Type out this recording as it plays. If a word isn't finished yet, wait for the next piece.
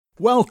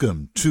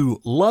Welcome to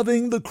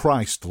Loving the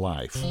Christ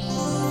Life.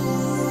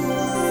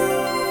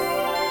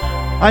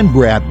 I'm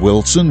Brad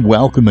Wilson.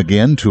 Welcome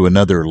again to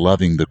another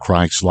Loving the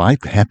Christ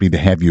Life. Happy to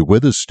have you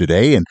with us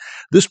today. And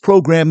this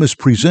program is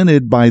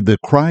presented by the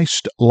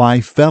Christ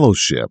Life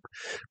Fellowship.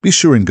 Be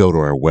sure and go to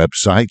our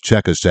website.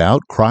 Check us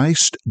out,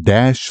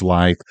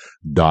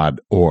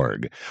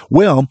 christ-life.org.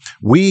 Well,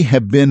 we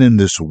have been in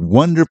this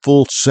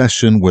wonderful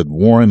session with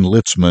Warren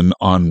Litzman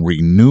on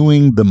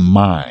renewing the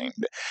mind.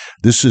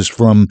 This is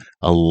from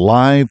a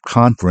live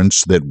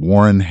conference that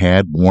Warren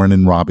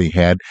and Robbie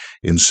had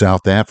in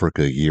South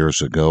Africa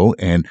years ago.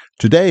 And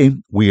today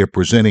we are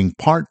presenting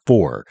part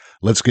 4.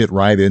 Let's get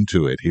right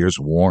into it. Here's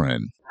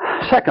Warren.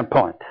 Second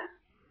point.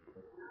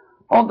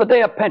 On the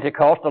day of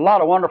Pentecost, a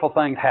lot of wonderful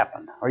things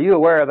happened. Are you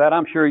aware of that?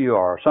 I'm sure you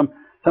are. Some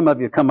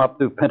of you come up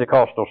through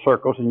Pentecostal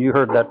circles and you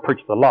heard that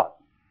preached a lot.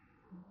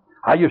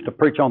 I used to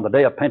preach on the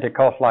day of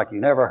Pentecost like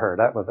you never heard.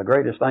 That was the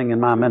greatest thing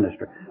in my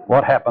ministry.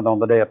 What happened on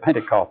the day of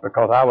Pentecost?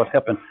 Because I was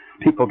helping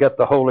people get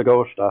the Holy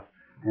Ghost stuff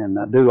and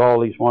do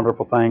all these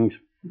wonderful things.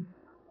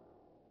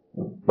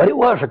 But it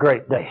was a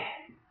great day.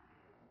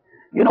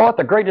 You know what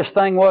the greatest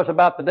thing was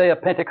about the day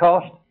of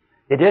Pentecost?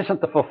 It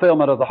isn't the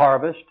fulfillment of the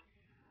harvest.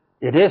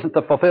 It isn't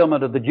the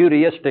fulfillment of the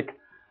Judaistic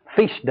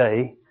feast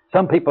day.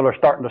 Some people are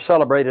starting to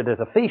celebrate it as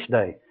a feast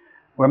day.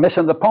 We're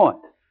missing the point.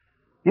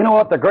 You know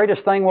what the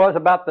greatest thing was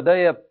about the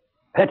day of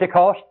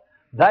Pentecost?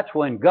 That's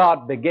when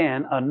God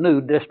began a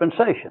new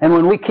dispensation. And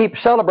when we keep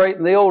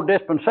celebrating the old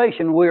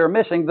dispensation, we are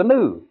missing the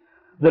new.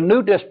 The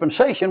new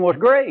dispensation was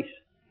grace.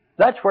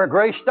 That's where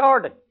grace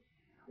started.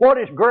 What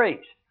is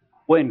grace?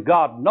 When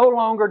God no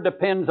longer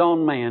depends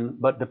on man,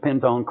 but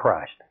depends on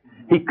Christ.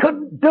 He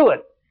couldn't do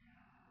it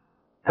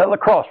till the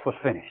cross was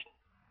finished.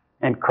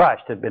 And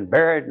Christ had been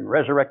buried and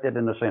resurrected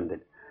and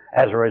ascended.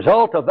 As a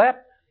result of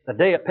that, the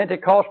day of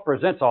Pentecost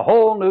presents a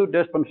whole new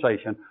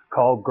dispensation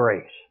called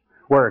grace,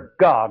 where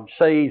God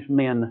saves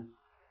men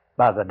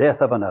by the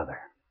death of another.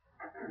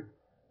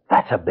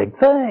 That's a big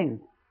thing.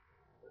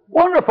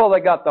 Wonderful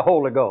they got the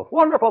Holy Ghost.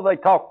 Wonderful they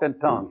talked in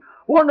tongues.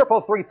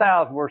 Wonderful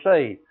 3,000 were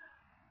saved.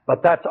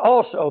 But that's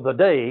also the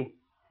day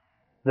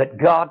that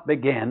God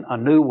began a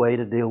new way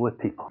to deal with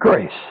people.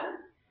 Grace.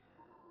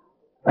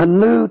 A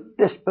new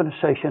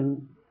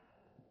dispensation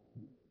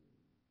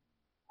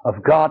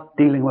of God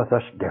dealing with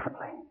us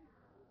differently.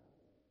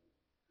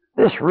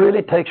 This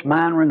really takes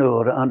mind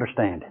renewal to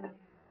understand it.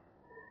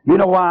 You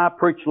know why I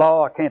preach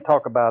law? I can't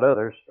talk about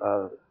others.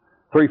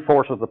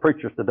 3/4 of the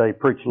preachers today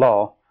preach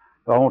law.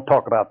 So I won't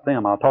talk about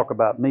them. I'll talk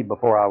about me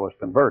before I was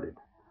converted.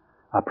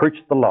 I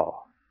preached the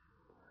law.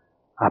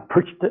 I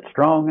preached it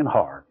strong and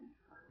hard.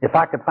 If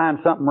I could find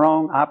something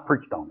wrong, I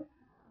preached on it.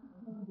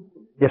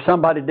 If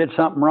somebody did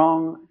something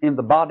wrong in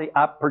the body,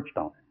 I preached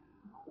on it.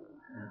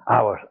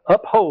 I was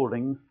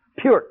upholding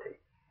purity,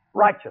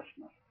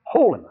 righteousness,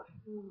 holiness,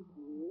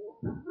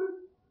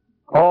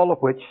 all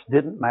of which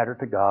didn't matter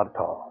to God at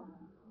all.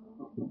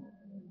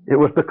 It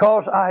was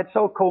because I had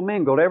so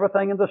commingled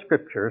everything in the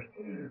Scriptures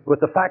with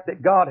the fact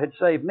that God had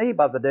saved me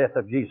by the death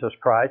of Jesus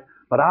Christ,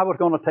 but I was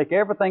going to take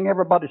everything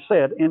everybody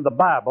said in the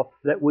Bible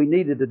that we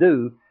needed to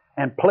do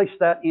and place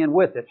that in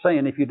with it,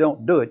 saying if you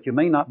don't do it, you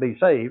may not be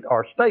saved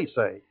or stay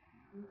saved.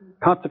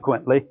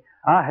 Consequently,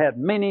 I had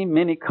many,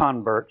 many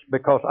converts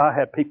because I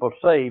had people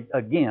saved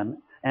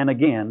again and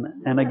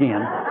again and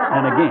again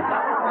and again.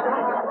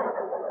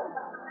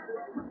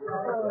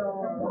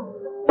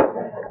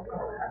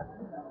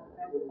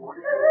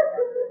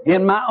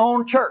 In my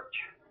own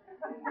church,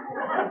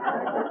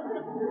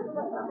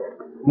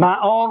 my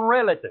own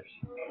relatives.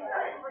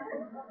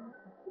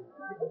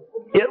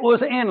 It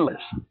was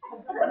endless.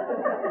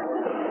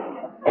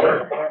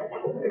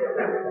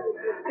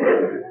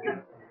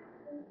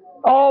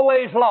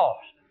 Always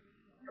lost.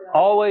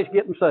 Always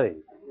getting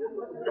saved.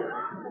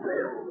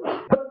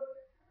 Put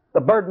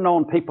the burden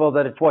on people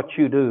that it's what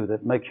you do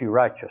that makes you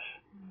righteous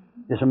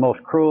is the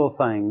most cruel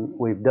thing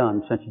we've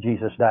done since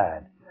Jesus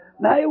died.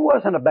 Now, it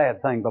wasn't a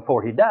bad thing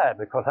before He died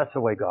because that's the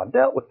way God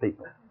dealt with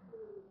people.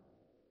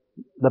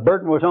 The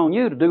burden was on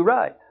you to do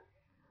right.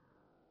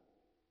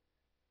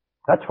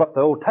 That's what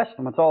the Old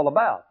Testament's all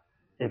about.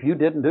 If you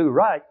didn't do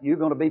right, you're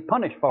going to be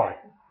punished for it.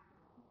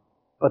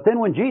 But then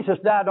when Jesus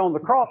died on the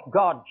cross,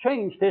 God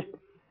changed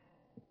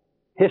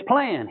His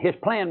plan. His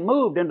plan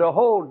moved into a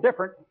whole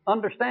different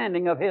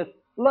understanding of His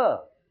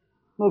love.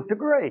 Moved to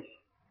grace.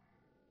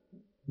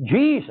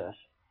 Jesus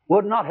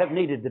would not have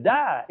needed to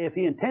die if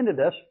He intended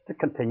us to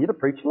continue to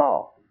preach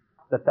law.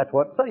 That's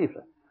what saves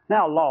us.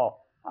 Now, law,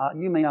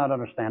 you may not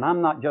understand.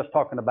 I'm not just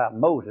talking about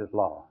Moses'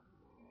 law.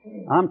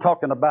 I'm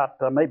talking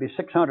about maybe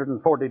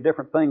 640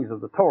 different things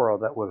of the Torah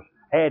that was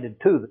added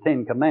to the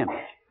Ten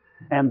Commandments.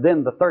 And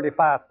then the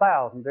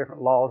 35,000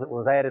 different laws that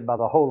was added by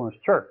the Holiness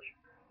Church.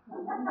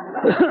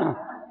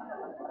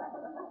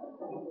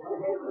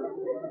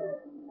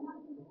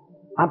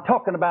 I'm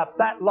talking about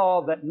that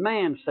law that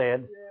man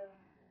said,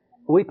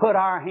 we put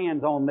our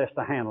hands on this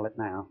to handle it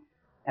now.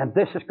 And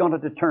this is going to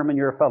determine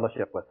your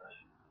fellowship with us.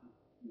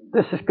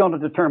 This is going to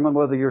determine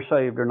whether you're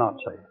saved or not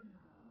saved.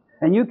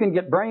 And you can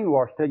get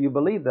brainwashed till you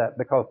believe that,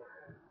 because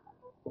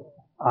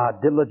I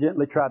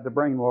diligently tried to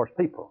brainwash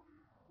people.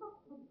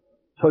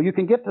 So you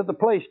can get to the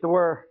place to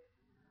where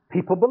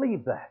people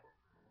believe that.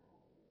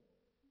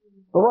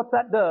 But what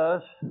that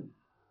does,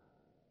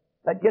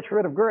 that gets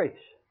rid of grace.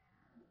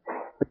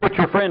 Put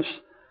your friends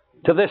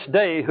to this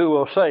day who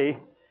will say,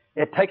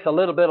 it takes a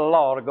little bit of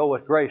law to go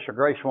with grace or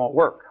grace won't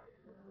work.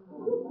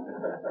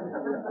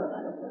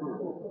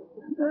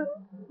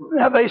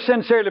 Now, they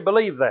sincerely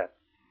believe that.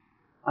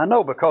 I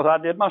know because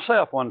I did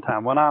myself one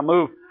time. When I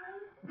moved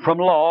from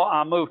law,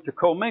 I moved to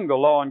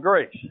commingle law and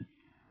grace.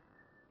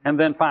 And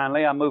then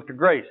finally I moved to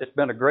grace. It's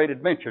been a great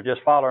adventure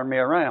just following me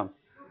around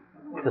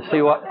to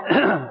see what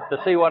to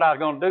see what I was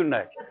going to do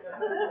next.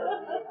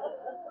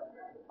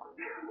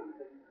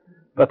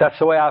 But that's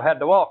the way I've had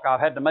to walk. I've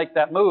had to make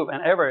that move,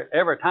 and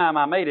every time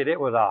I made it, it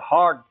was a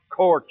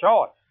hardcore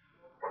choice.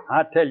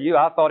 I tell you,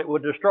 I thought it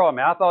would destroy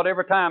me. I thought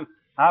every time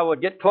I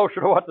would get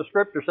closer to what the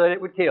Scripture said,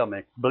 it would kill me.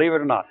 Believe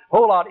it or not. A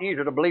whole lot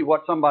easier to believe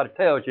what somebody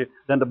tells you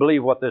than to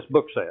believe what this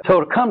book says.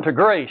 So to come to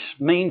grace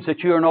means that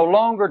you are no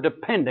longer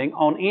depending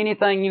on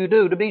anything you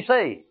do to be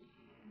saved.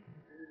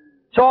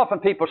 So often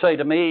people say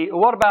to me,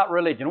 what about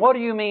religion? What do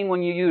you mean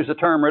when you use the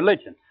term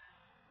religion?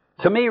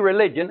 To me,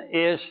 religion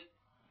is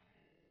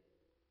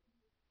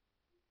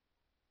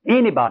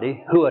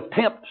anybody who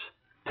attempts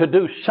to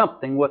do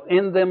something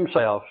within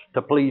themselves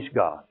to please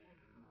God.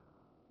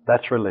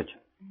 That's religion.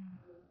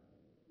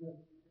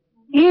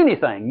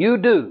 Anything you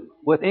do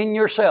within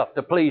yourself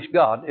to please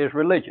God is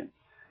religion.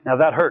 Now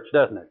that hurts,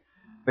 doesn't it?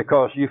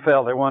 Because you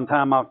felt at one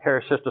time, I'll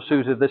carry Sister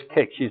Susie this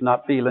cake. She's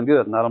not feeling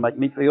good, and that'll make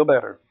me feel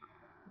better.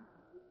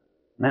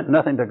 Meant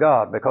nothing to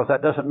God, because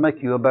that doesn't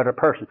make you a better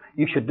person.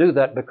 You should do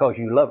that because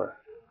you love her.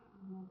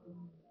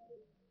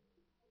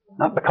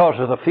 Not because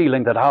of the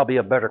feeling that I'll be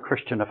a better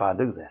Christian if I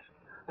do this.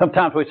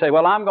 Sometimes we say,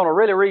 well, I'm going to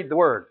really read the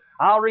Word.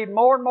 I'll read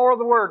more and more of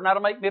the Word, and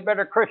that'll make me a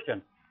better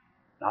Christian.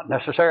 Not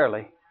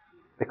necessarily.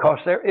 Because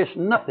there is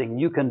nothing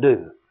you can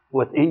do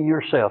within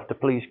yourself to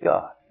please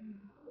God.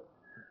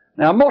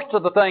 Now, most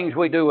of the things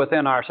we do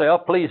within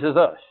ourselves pleases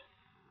us.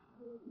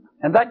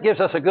 And that gives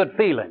us a good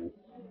feeling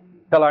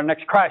till our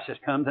next crisis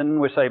comes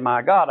and we say,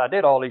 my God, I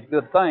did all these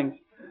good things.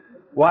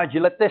 Why'd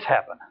you let this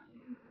happen?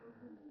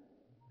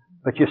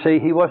 But you see,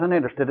 He wasn't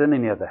interested in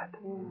any of that.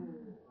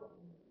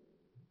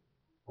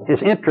 His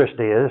interest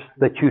is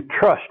that you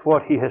trust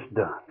what He has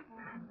done.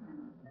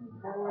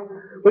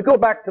 We go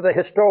back to the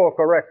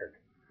historical record.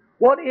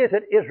 What is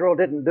it Israel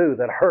didn't do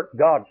that hurt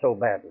God so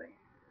badly?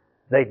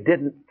 They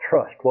didn't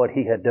trust what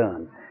He had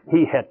done.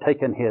 He had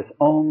taken His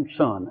own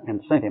Son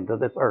and sent Him to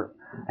this earth,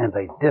 and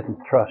they didn't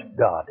trust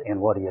God in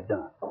what He had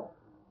done.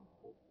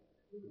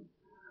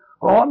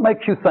 Well, what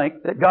makes you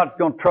think that God's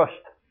going to trust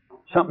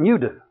something you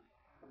do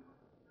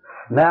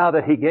now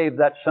that He gave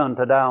that Son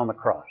to die on the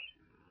cross?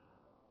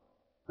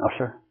 No,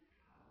 sir.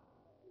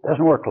 It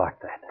doesn't work like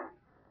that.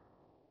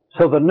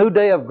 So the new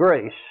day of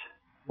grace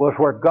was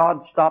where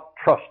God stopped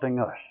trusting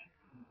us.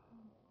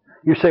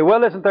 You say,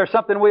 well, isn't there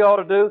something we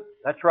ought to do?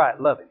 That's right,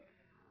 love Him.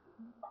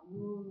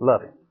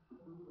 Love Him.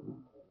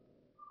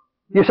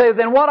 You say,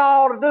 then what I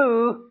ought to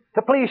do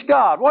to please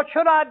God? What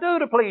should I do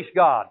to please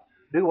God?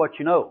 Do what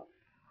you know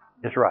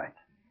is right.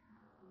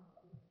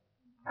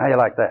 How you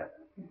like that?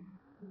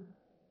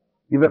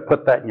 You better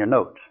put that in your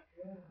notes.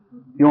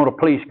 You want to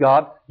please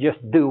God, just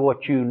do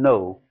what you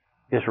know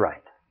is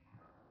right.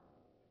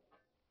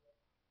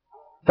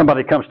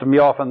 Somebody comes to me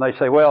often, they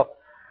say, well,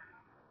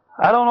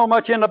 I don't know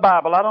much in the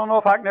Bible. I don't know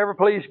if I can ever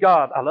please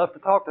God. I love to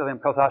talk to them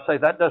because I say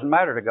that doesn't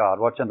matter to God,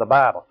 what's in the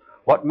Bible.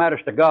 What matters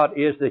to God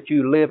is that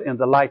you live in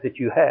the light that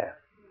you have.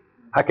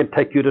 I can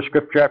take you to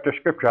Scripture after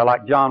Scripture. I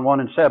like John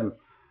 1:7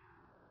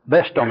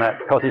 best on that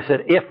because he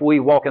said, if we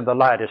walk in the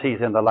light as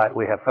He's in the light,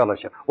 we have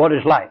fellowship. What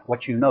is light?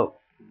 What you know.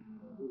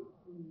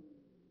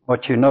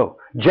 What you know.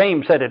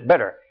 James said it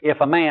better. If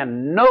a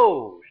man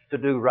knows to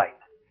do right,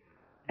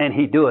 and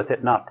he doeth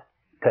it not,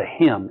 to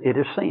him it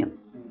is sin.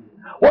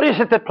 What is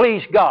it that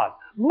pleases God?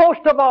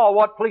 Most of all,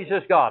 what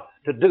pleases God?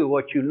 To do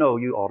what you know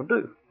you ought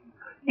to do.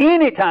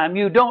 Anytime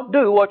you don't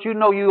do what you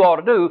know you ought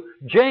to do,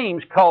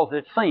 James calls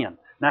it sin.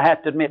 Now, I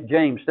have to admit,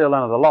 James still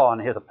under the law in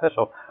his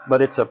epistle,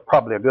 but it's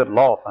probably a good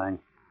law thing.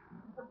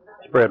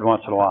 Spread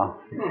once in a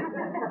while.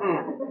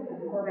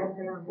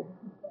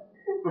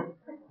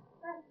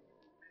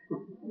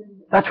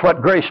 That's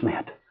what grace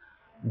meant.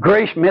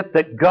 Grace meant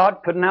that God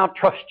could now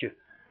trust you.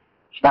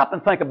 Stop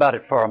and think about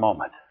it for a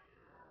moment.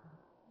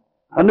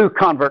 A new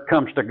convert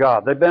comes to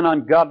God. They've been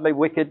ungodly,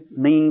 wicked,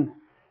 mean,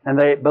 and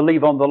they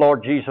believe on the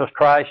Lord Jesus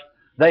Christ.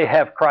 They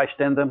have Christ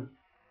in them.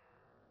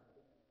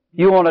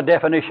 You want a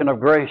definition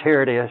of grace?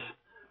 Here it is.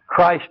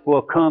 Christ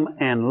will come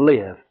and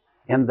live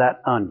in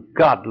that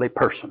ungodly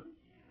person.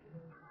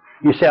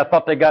 You say, I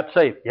thought they got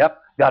saved. Yep,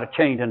 got a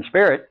change in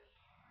spirit,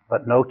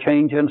 but no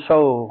change in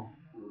soul.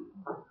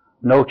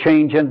 No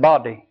change in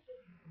body.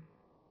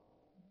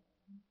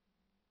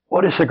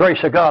 What is the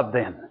grace of God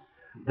then?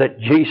 That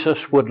Jesus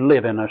would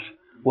live in us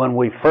when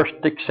we first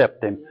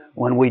accept Him,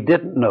 when we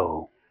didn't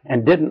know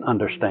and didn't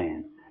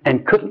understand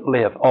and couldn't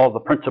live all the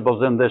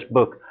principles in this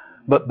book,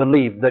 but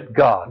believed that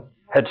God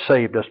had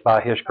saved us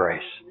by His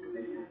grace.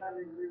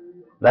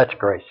 That's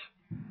grace.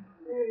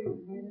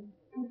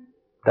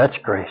 That's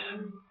grace.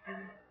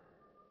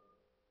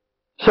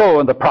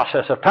 So in the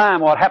process of time,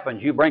 what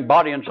happens? You bring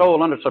body and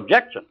soul under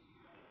subjection.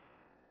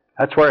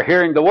 That's where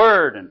hearing the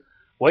Word and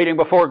waiting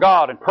before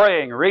God and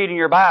praying and reading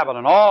your Bible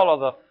and all of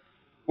the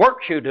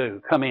works you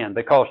do come in,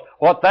 because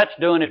what that's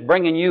doing is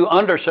bringing you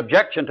under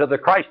subjection to the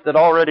Christ that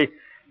already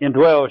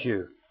indwells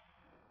you.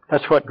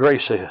 That's what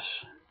grace is.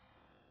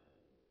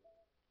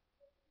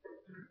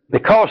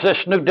 Because this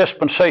new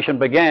dispensation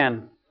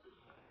began,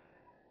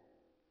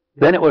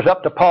 then it was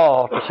up to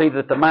Paul to see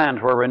that the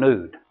minds were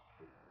renewed.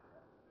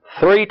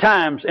 3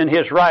 times in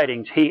his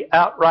writings, he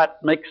outright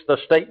makes the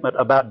statement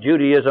about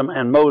Judaism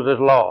and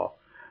Moses' law.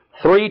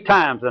 3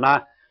 times, and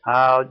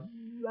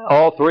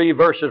all 3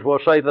 verses will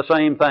say the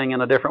same thing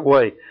in a different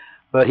way.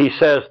 But he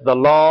says, the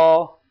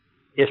law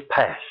is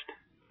past.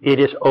 It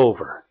is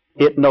over.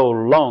 It no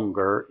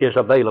longer is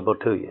available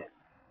to you.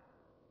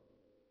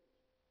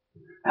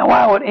 Now,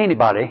 why would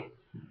anybody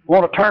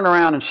want to turn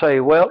around and say,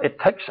 well, it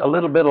takes a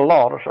little bit of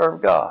law to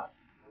serve God?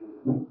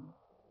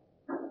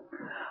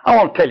 I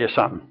want to tell you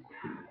something.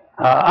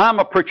 I'm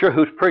a preacher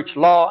who's preached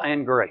law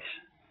and grace.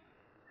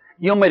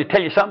 You want me to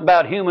tell you something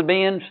about human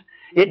beings?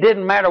 It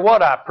didn't matter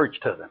what I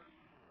preached to them.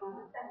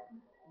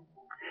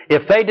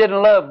 If they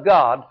didn't love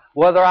God,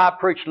 whether I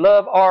preached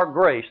love or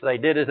grace, they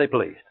did as they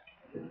pleased.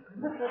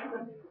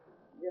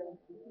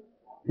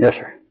 Yes,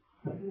 sir.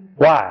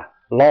 Why?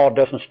 Law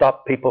doesn't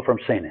stop people from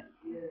sinning.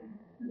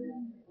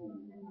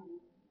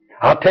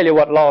 I'll tell you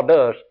what law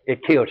does.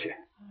 It kills you.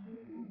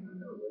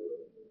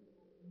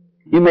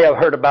 You may have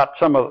heard about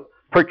some of the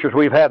preachers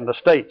we've had in the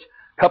States.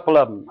 A couple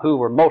of them who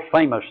were most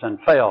famous and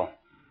fell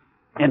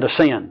into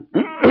sin.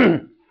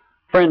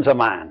 Friends of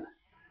mine.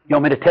 You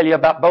want me to tell you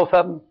about both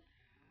of them?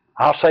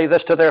 I'll say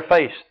this to their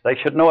face. They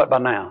should know it by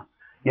now.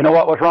 You know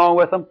what was wrong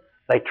with them?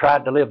 They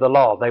tried to live the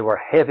law. They were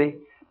heavy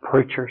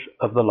preachers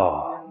of the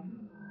law.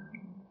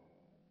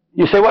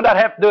 You say, what does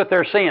that have to do with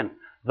their sin?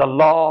 The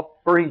law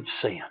breeds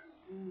sin.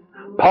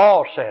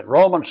 Paul said,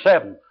 Romans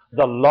 7,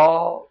 the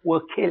law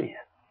will kill you.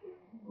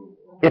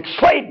 It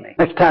slayed me.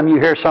 Next time you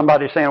hear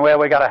somebody saying, well,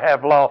 we got to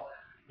have law,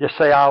 just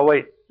say, I'll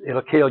wait.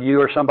 It'll kill you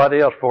or somebody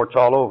else before it's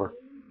all over.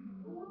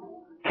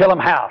 Kill them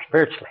how?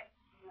 Spiritually.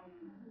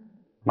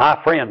 My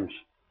friends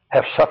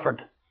have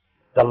suffered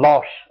the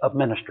loss of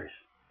ministries.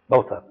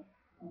 Both of them.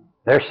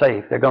 They're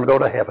saved. They're going to go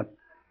to heaven.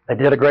 They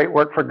did a great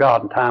work for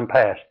God in time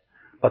past.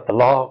 But the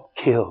law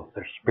killed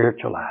their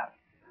spiritual life.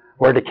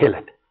 Where to kill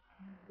it?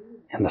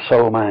 In the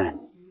soul mind.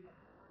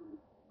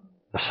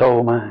 The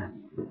soul mind.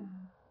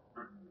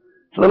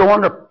 It's a little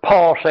wonder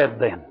Paul said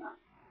then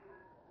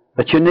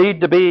that you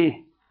need to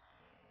be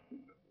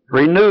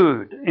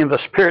renewed in the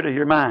spirit of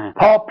your mind.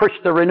 Paul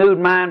preached the renewed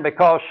mind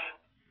because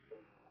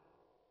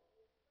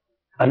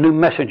a new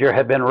messenger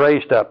had been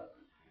raised up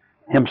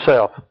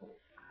himself.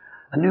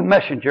 A new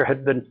messenger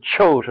had been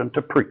chosen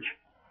to preach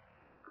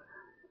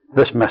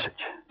this message.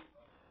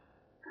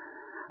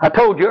 I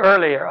told you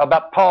earlier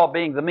about Paul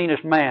being the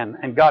meanest man,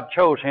 and God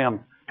chose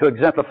him to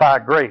exemplify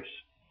grace.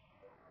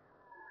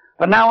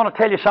 But now I want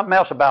to tell you something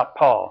else about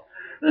Paul.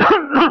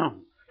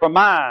 From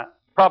my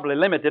probably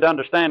limited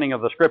understanding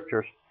of the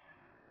Scriptures,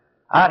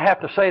 I'd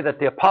have to say that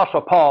the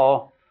Apostle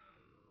Paul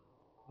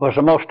was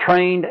the most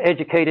trained,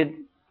 educated,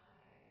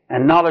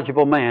 and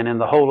knowledgeable man in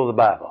the whole of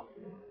the Bible.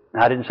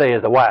 Now, I didn't say he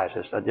was the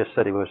wisest. I just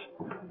said he was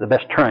the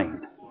best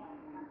trained.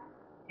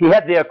 He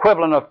had the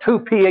equivalent of 2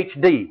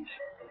 PhDs.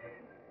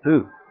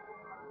 2.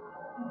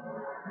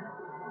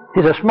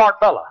 He's a smart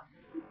fella.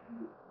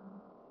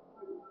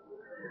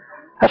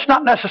 That's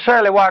not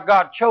necessarily why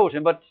God chose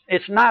him, but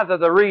it's neither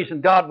the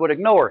reason God would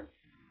ignore him.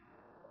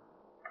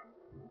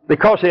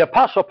 Because the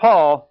Apostle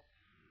Paul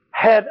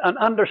had an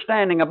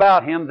understanding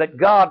about him that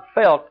God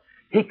felt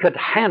he could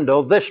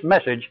handle this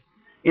message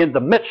in the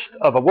midst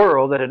of a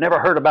world that had never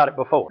heard about it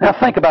before. Now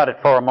think about it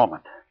for a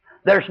moment.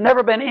 There's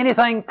never been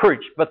anything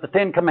preached but the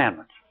 10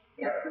 Commandments.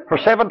 For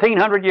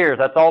 1,700 years,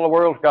 that's all the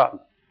world's gotten.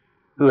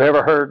 Who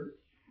ever heard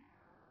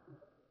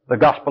the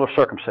gospel of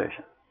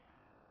circumcision?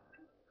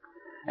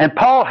 And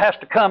Paul has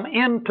to come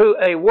into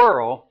a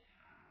world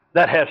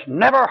that has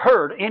never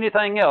heard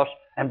anything else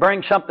and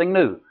bring something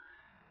new.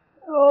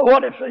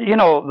 What if,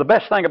 the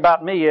best thing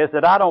about me is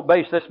that I don't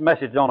base this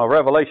message on a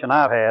revelation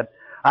I've had.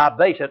 I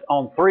base it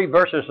on 3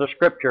 verses of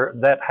Scripture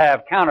that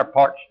have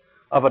counterparts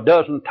of a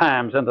dozen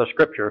times in the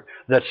Scripture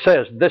that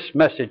says this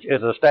message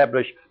is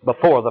established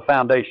before the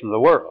foundation of the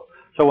world.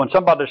 So when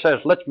somebody says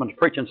Litzman's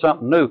preaching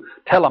something new,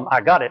 tell them I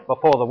got it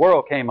before the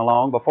world came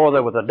along, before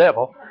there was a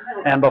devil,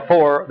 and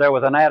before there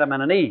was an Adam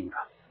and an Eve.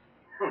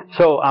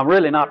 So I'm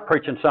really not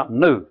preaching something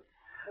new.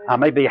 I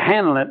may be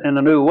handling it in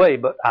a new way,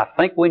 but I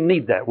think we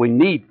need that. We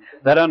need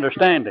that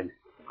understanding.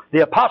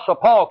 The Apostle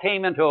Paul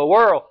came into a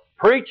world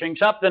preaching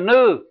something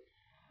new.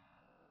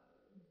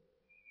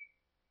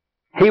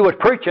 He was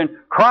preaching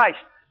Christ.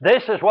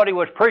 This is what he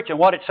was preaching,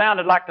 what it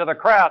sounded like to the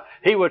crowd.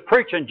 He was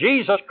preaching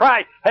Jesus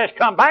Christ has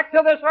come back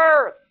to this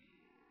earth.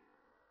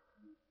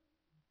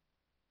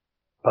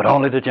 But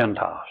only the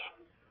Gentiles.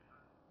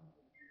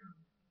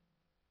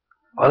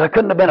 Well, there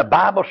couldn't have been a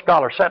Bible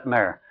scholar sitting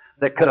there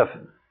that could have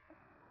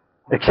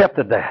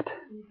accepted that.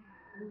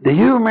 Do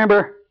you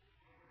remember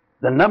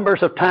the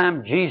numbers of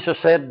times Jesus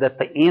said that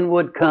the end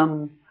would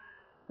come,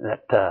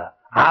 that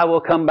I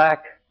will come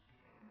back?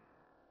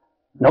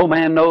 No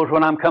man knows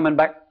when I'm coming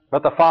back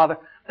but the Father.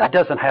 That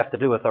doesn't have to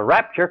do with the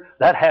rapture.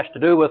 That has to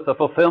do with the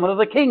fulfillment of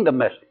the kingdom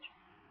message.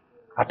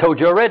 I told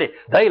you already,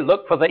 they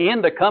looked for the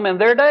end to come in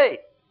their day.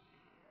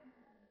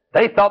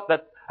 They thought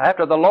that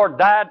after the Lord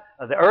died,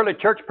 the early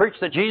church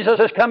preached that Jesus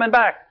is coming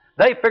back.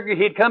 They figured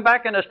He'd come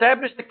back and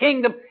establish the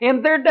kingdom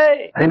in their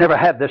day. They never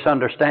had this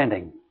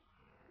understanding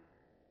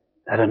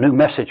that a new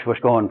message was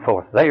going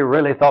forth. They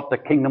really thought the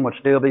kingdom would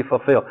still be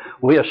fulfilled.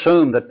 We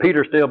assume that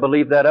Peter still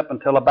believed that up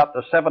until about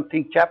the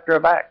 17th chapter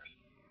of Acts,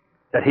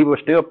 that he was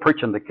still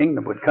preaching the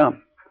kingdom would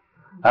come.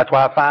 That's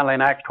why finally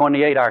in Acts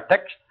 28 our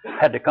text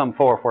had to come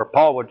forth where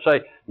Paul would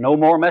say, no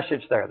more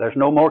message there. There's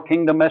no more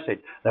kingdom message.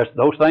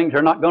 Those things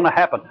are not going to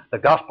happen. The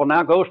gospel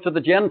now goes to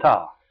the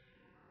Gentile.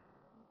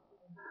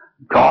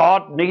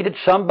 God needed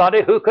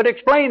somebody who could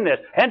explain this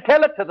and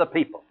tell it to the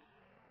people.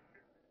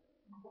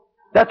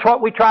 That's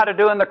what we try to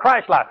do in the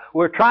Christ life.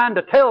 We're trying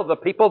to tell the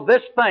people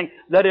this thing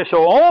that is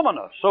so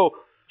ominous,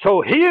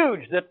 so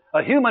huge that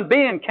a human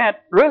being can't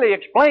really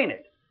explain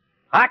it.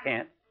 I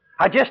can't.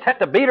 I just have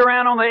to beat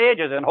around on the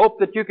edges and hope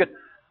that you could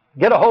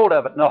get a hold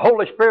of it and the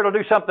Holy Spirit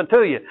will do something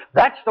to you.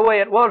 That's the way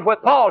it was with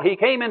Paul. He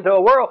came into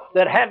a world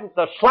that hadn't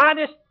the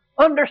slightest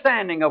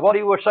understanding of what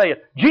he was saying.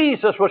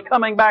 Jesus was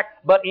coming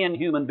back, but in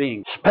human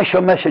beings.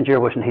 Special messenger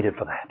was needed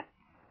for that.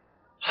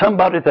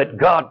 Somebody that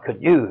God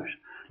could use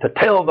to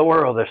tell the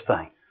world this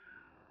thing.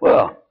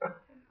 Well,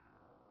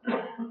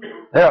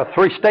 there are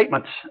 3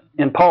 statements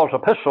in Paul's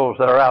epistles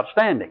that are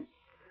outstanding.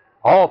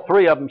 All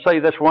 3 of them say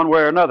this one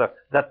way or another,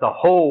 that the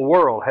whole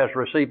world has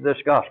received this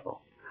gospel.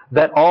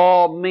 That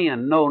all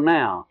men know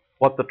now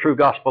what the true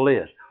gospel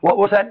is. What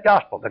was that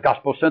gospel? The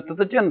gospel sent to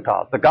the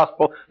Gentiles. The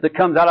gospel that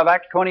comes out of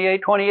Acts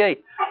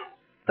 28:28.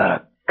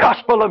 The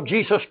gospel of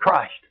Jesus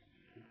Christ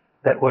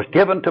that was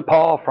given to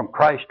Paul from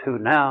Christ who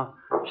now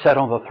sat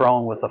on the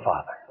throne with the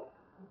Father.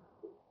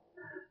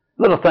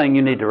 Little thing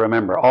you need to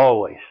remember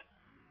always,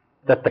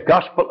 that the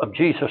gospel of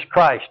Jesus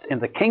Christ in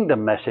the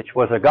kingdom message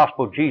was a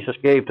gospel Jesus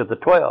gave to the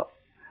 12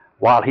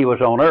 while He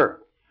was on earth.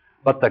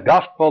 But the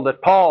gospel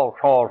that Paul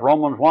calls,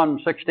 Romans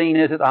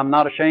 1:16 is it, I'm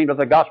not ashamed of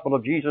the gospel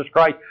of Jesus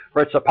Christ,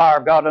 for it's the power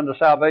of God unto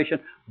salvation.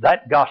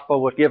 That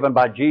gospel was given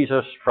by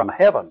Jesus from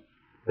heaven.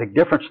 Big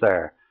difference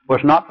there. It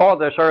was not for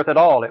this earth at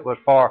all. It was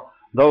for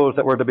those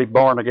that were to be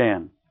born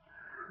again.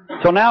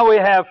 So now we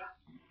have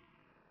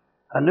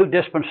a new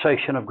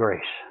dispensation of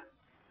grace.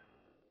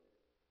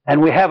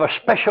 And we have a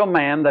special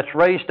man that's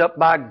raised up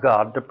by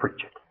God to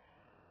preach it.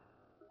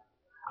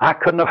 I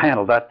couldn't have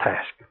handled that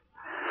task.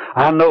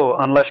 I know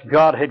unless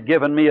God had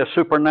given me a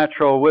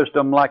supernatural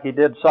wisdom like He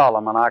did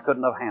Solomon, I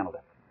couldn't have handled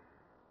it.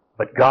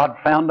 But God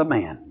found a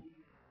man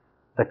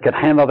that could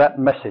handle that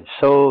message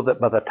so that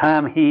by the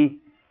time He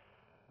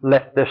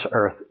left this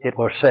earth, it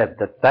was said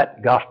that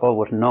that gospel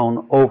was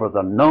known over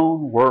the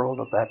known world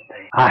of that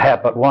day. I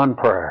have but one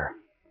prayer.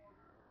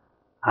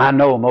 I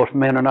know most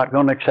men are not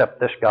going to accept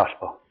this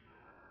gospel,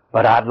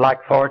 but I'd like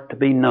for it to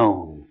be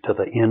known to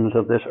the ends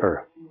of this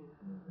earth,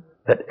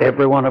 that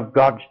every one of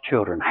God's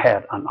children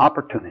had an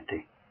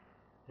opportunity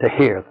to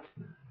hear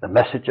the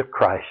message of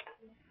Christ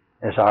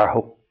as our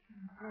hope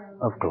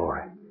of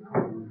glory.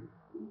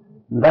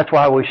 And that's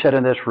why we sit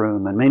in this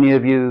room, and many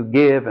of you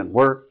give and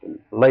work and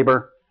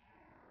labor,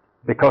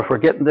 because we're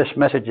getting this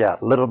message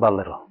out little by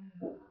little.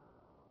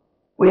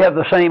 We have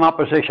the same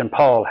opposition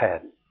Paul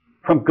had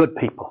from good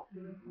people,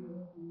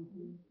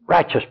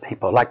 righteous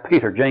people like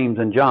Peter, James,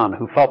 and John,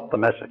 who fought the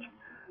message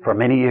for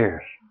many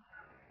years,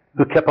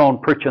 who kept on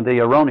preaching the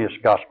erroneous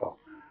gospel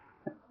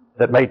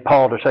that made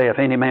Paul to say, if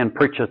any man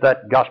preaches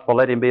that gospel,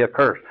 let him be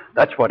accursed.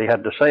 That's what he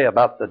had to say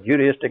about the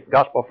Judaistic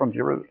gospel from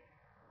Jerusalem.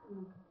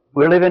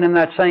 We're living in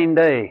that same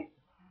day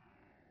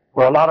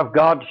where a lot of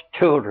God's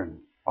children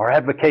are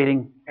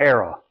advocating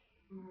error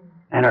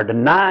and are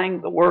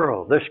denying the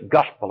world this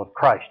gospel of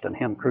Christ and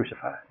Him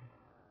crucified.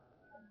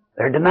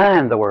 They're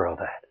denying the world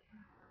that.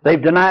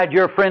 They've denied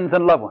your friends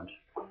and loved ones.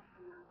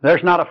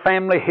 There's not a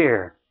family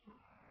here,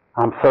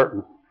 I'm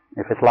certain,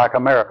 if it's like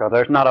America,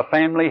 there's not a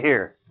family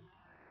here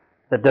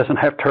that doesn't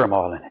have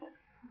turmoil in it.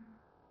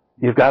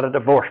 You've got a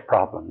divorce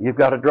problem. You've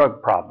got a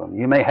drug problem.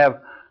 You may have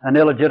an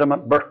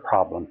illegitimate birth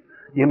problem.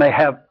 You may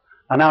have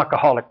an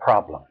alcoholic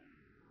problem.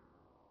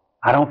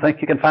 I don't think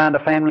you can find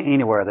a family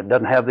anywhere that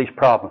doesn't have these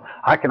problems.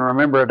 I can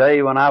remember a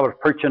day when I was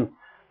preaching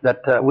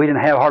that we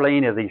didn't have hardly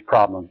any of these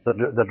problems.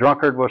 The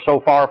drunkard was so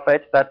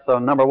far-fetched, that's the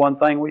number one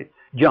thing we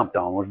jumped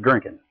on, was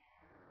drinking.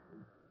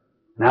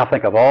 Now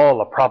think of all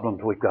the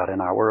problems we've got in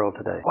our world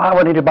today. Why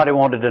would anybody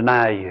want to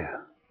deny you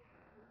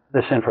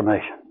this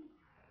information?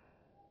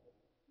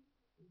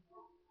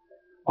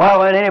 Why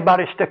would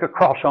anybody stick a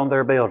cross on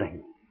their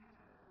building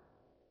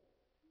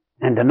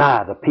and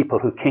deny the people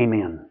who came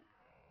in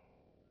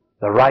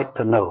the right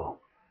to know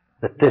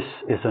that this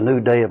is a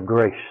new day of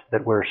grace,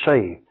 that we're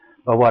saved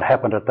by what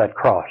happened at that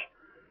cross,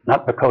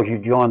 Not because you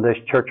join this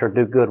church or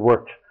do good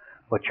works,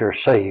 but you're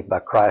saved by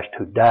Christ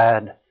who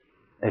died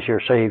as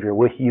your Savior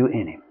with you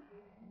in Him.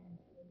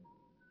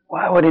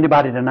 Why would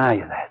anybody deny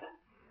you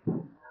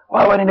that?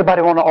 Why would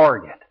anybody want to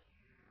argue it?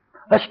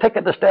 Let's take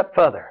it a step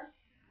further.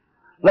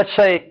 Let's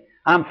say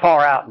I'm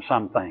far out in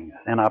some things,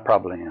 and I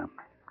probably am.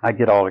 I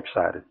get all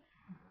excited.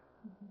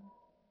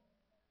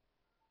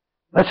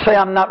 Let's say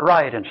I'm not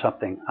right in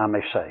something, I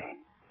may say.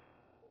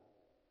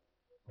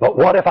 But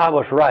what if I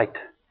was right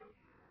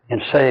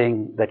in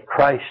saying that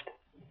Christ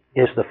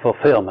is the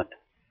fulfillment,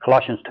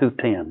 Colossians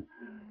 2:10,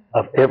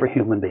 of every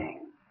human being?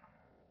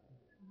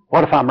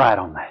 What if I'm right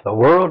on that? The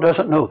world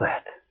doesn't know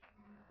that.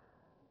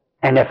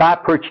 And if I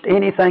preached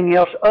anything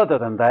else other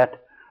than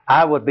that,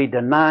 I would be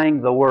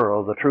denying the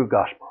world the true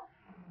gospel.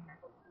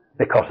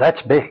 Because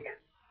that's big.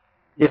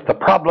 If the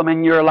problem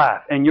in your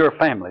life, in your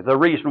family, the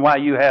reason why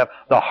you have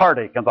the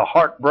heartache and the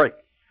heartbreak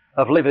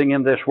of living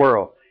in this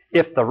world,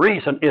 if the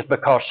reason is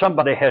because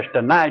somebody has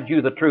denied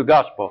you the true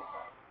gospel,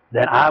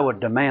 then I would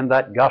demand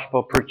that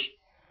gospel preached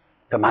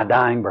to my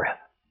dying breath.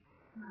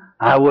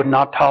 I would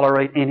not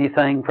tolerate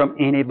anything from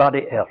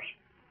anybody else.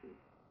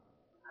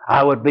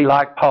 I would be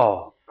like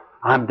Paul.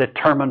 I'm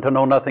determined to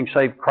know nothing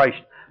save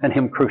Christ and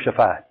Him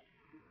crucified.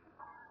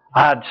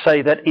 I'd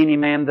say that any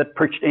man that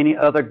preached any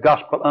other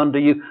gospel unto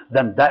you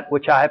than that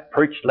which I have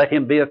preached, let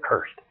him be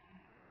accursed.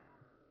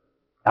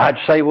 I'd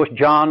say with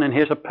John in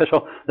his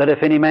epistle that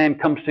if any man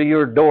comes to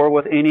your door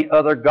with any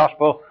other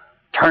gospel,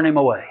 turn him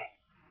away.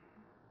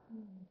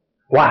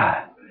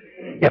 Why?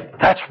 If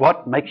that's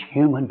what makes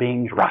human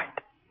beings right.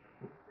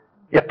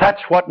 If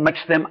that's what makes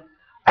them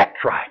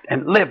act right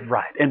and live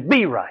right and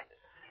be right,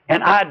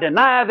 and I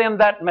deny them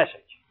that message,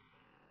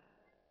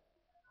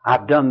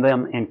 I've done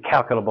them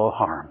incalculable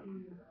harm.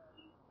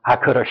 I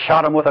could have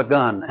shot them with a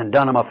gun and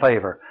done them a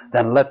favor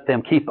than let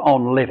them keep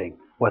on living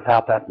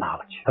without that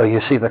knowledge. So you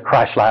see, the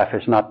Christ life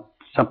is not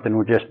something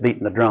we're just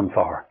beating the drum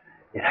for.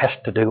 It has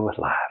to do with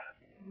life.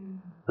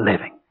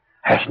 Living.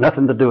 It has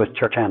nothing to do with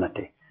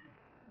churchianity.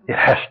 It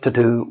has to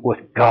do with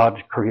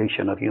God's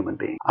creation of human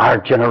beings. Our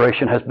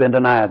generation has been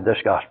denied this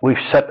gospel. We've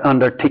sat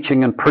under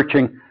teaching and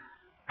preaching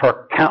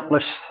for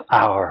countless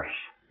hours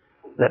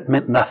that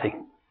meant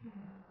nothing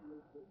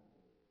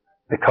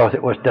because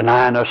it was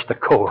denying us the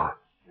core.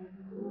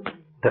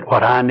 That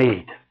what I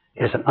need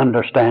is an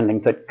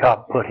understanding that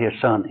God put His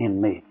Son in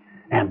me,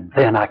 and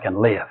then I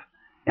can live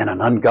in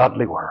an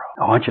ungodly world.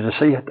 I want you to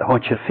see it. I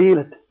want you to feel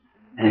it.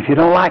 And if you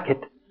don't like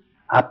it,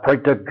 I pray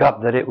to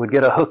God that it would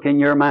get a hook in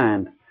your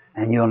mind,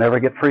 and you'll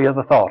never get free of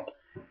the thought.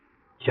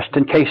 Just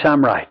in case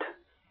I'm right,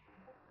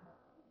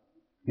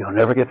 you'll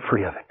never get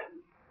free of it.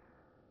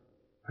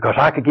 Because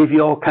I could give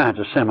you all kinds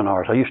of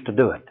seminars. I used to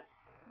do it.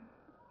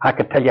 I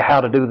could tell you how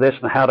to do this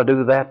and how to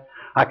do that.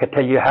 I could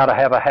tell you how to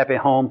have a happy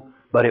home,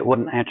 but it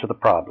wouldn't answer the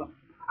problem.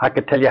 I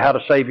could tell you how to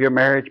save your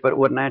marriage, but it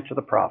wouldn't answer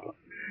the problem.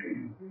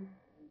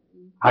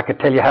 I could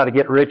tell you how to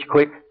get rich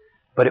quick,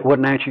 but it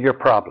wouldn't answer your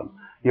problem.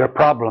 Your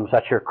problem's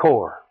at your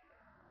core.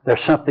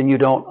 There's something you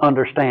don't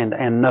understand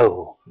and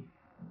know,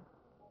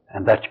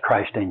 and that's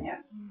Christ in you.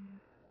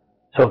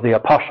 So the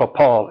Apostle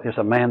Paul is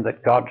a man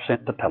that God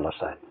sent to tell us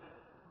that.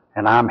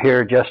 And I'm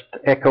here just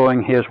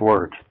echoing his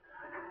words.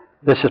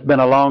 This has been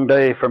a long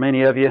day for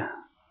many of you.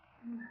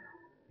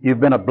 You've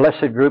been a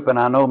blessed group, and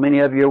I know many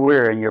of you are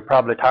weary, and you're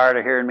probably tired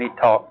of hearing me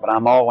talk, but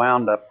I'm all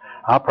wound up.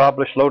 I'll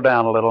probably slow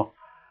down a little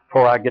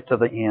before I get to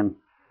the end.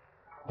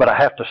 But I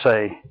have to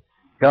say,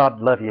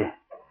 God love you.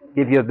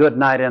 Give you a good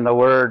night in the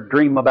Word.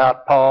 Dream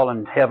about Paul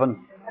and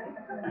heaven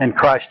and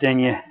Christ in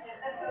you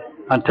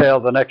until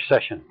the next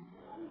session.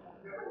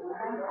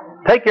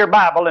 Take your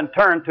Bible and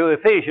turn to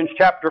Ephesians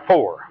chapter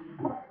 4.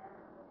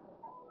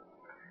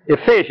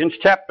 Ephesians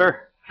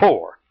chapter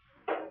 4.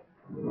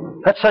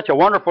 That's such a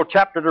wonderful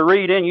chapter to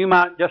read in, you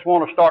might just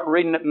want to start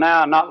reading it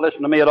now and not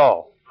listen to me at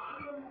all.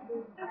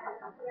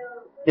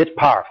 It's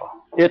powerful.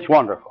 It's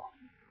wonderful.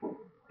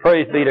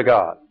 Praise be to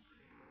God.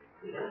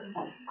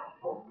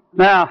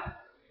 Now,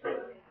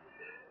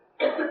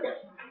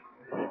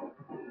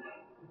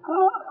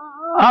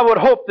 I would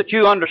hope that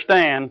you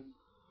understand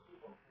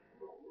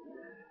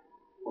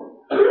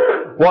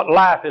what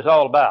life is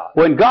all about.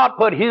 When God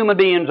put human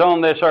beings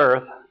on this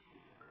earth,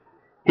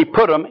 He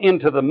put them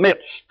into the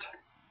midst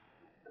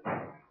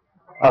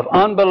of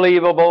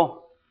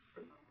unbelievable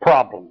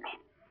problems.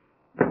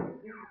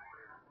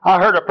 I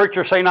heard a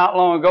preacher say not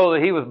long ago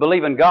that he was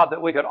believing God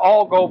that we could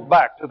all go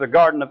back to the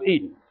Garden of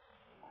Eden.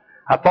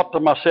 I thought to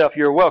myself,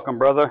 you're welcome,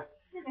 brother.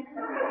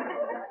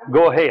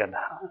 Go ahead.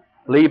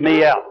 Leave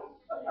me out.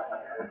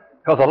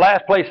 Because the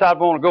last place I'd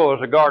want to go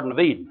is the Garden of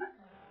Eden.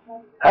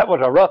 That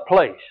was a rough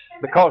place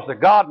because the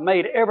God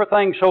made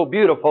everything so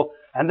beautiful,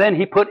 and then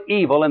He put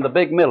evil in the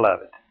big middle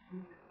of it.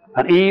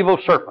 An evil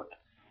serpent,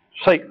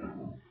 Satan.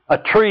 A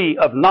tree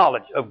of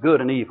knowledge of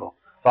good and evil.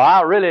 So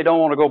I really don't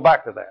want to go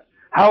back to that.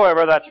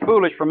 However, that's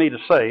foolish for me to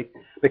say,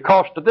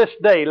 because to this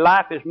day,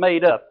 life is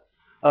made up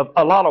of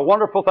a lot of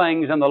wonderful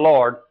things in the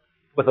Lord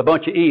with a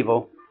bunch of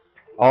evil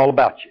all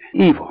about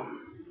you. Evil.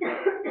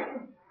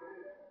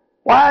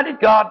 Why did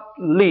God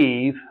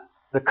leave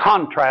the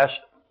contrast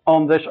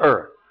on this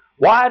earth.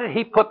 Why did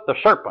He put the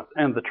serpent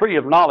and the tree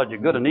of knowledge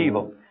of good and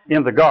evil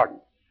in the garden?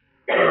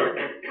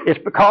 It's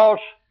because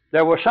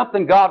there was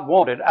something God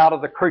wanted out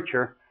of the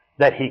creature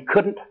that He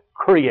couldn't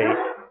create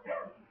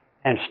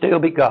and still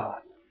be God.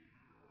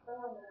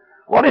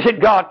 What is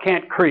it God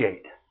can't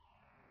create?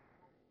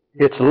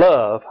 It's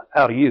love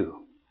out of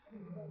you.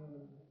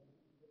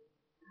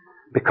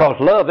 Because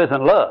love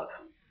isn't love.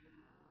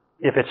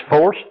 If it's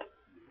forced,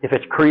 if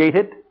it's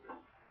created,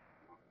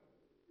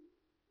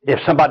 if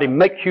somebody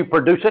makes you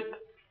produce it,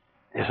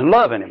 it isn't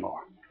love anymore.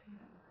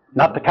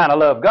 Not the kind of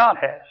love God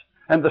has.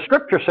 And the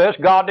Scripture says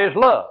God is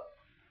love.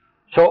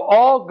 So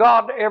all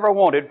God ever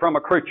wanted from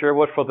a creature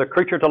was for the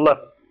creature to love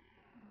Him.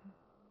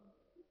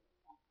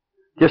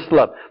 Just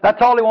love.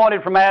 That's all He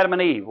wanted from Adam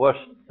and Eve, was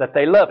that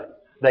they love Him.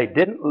 They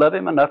didn't love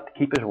Him enough to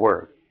keep His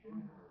word.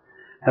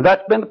 And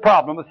that's been the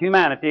problem with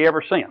humanity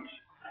ever since.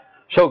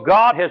 So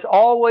God has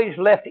always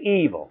left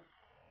evil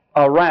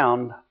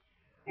around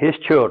His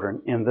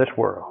children in this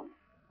world.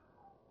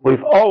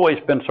 We've always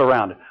been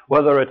surrounded.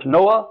 Whether it's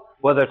Noah,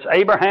 whether it's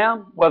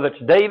Abraham, whether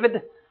it's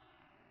David,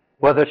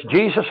 whether it's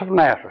Jesus of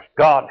Nazareth,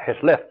 God has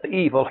left the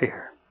evil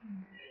here.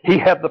 He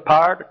had the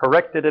power to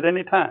correct it at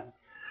any time.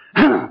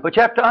 But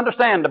you have to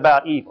understand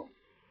about evil.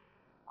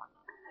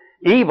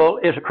 Evil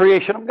is a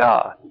creation of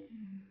God.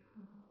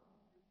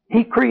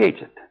 He creates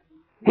it.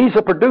 He's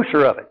the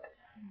producer of it.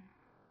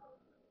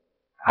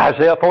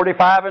 Isaiah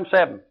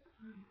 45:7,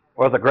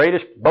 or the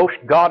greatest boast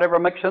God ever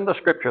makes in the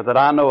Scripture that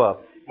I know of.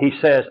 He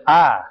says,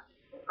 I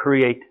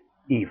create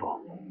evil.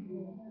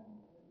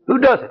 Who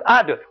does it?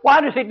 I do it. Why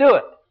does He do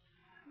it?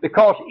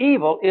 Because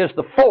evil is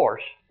the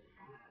force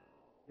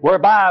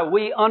whereby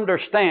we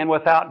understand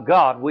without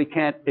God we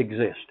can't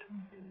exist.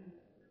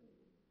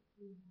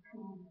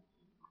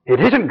 It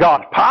isn't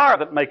God's power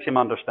that makes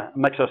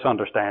us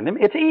understand Him.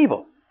 It's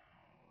evil.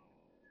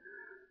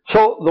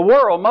 So the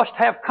world must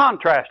have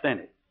contrast in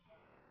it.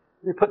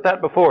 Let me put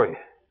that before you.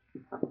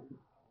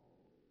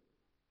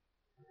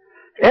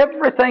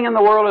 Everything in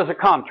the world is a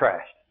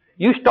contrast.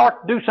 You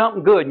start to do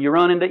something good and you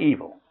run into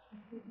evil.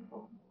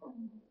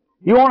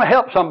 You want to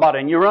help somebody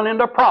and you run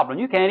into a problem.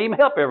 You can't even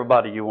help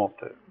everybody you want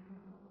to.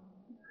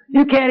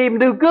 You can't even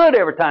do good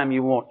every time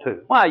you want to.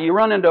 Why? You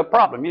run into a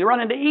problem. You run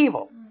into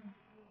evil.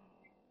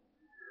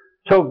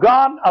 So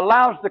God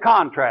allows the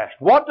contrast.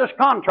 What does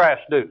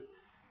contrast do?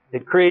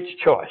 It creates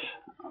choice.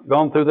 I've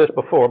gone through this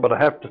before, but I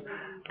have to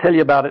tell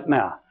you about it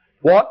now.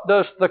 What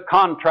does the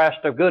contrast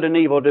of good and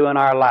evil do in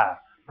our life?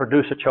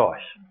 Produce a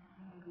choice.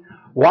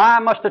 Why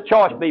must a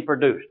choice be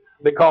produced?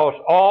 Because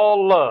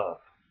all love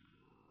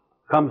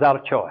comes out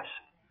of choice.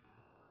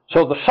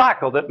 So the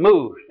cycle that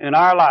moves in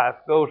our life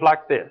goes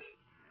like this.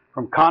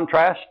 From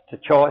contrast to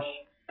choice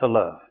to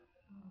love.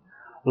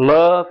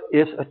 Love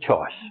is a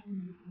choice.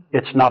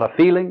 It's not a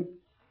feeling.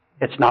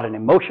 It's not an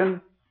emotion.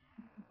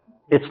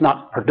 It's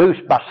not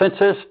produced by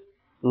senses.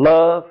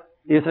 Love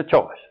is a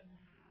choice.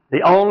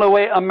 The only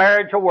way a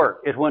marriage will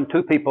work is when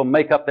two people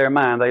make up their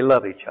mind they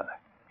love each other.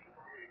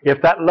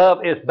 If that love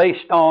is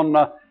based on,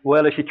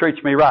 well, if she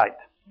treats me right,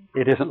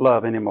 it isn't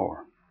love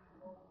anymore.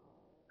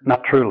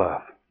 Not true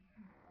love.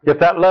 If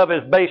that love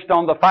is based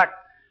on the fact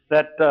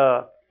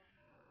that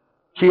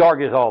she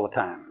argues all the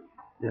time,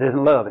 it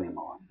isn't love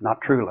anymore.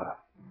 Not true love.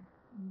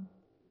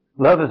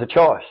 Love is a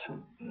choice.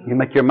 You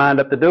make your mind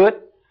up to do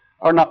it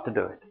or not to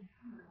do it.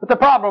 But the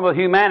problem with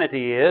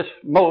humanity is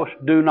most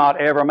do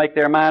not ever make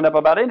their mind up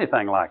about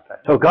anything like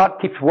that. So God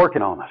keeps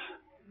working on us.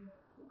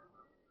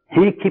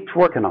 He keeps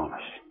working on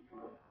us.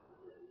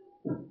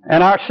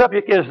 And our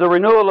subject is the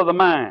renewal of the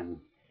mind.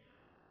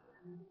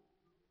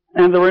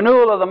 And the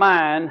renewal of the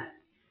mind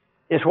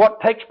is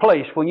what takes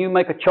place when you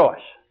make a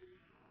choice.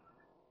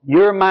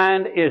 Your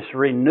mind is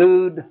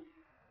renewed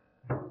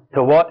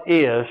to what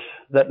is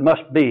that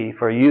must be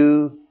for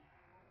you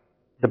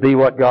to be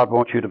what God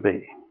wants you to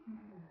be.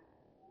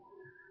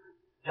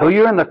 So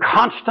you're in the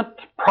constant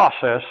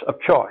process of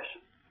choice.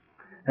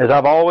 As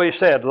I've always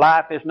said,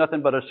 life is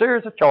nothing but a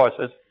series of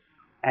choices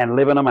and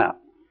living them out.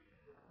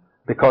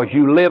 Because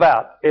you live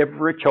out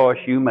every choice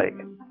you make,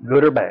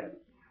 good or bad.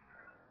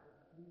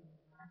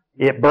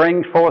 It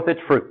brings forth its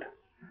fruit.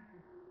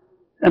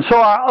 And so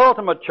our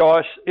ultimate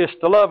choice is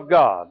to love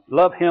God,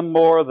 love Him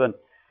more than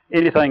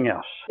anything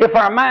else. If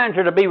our minds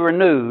are to be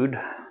renewed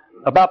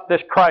about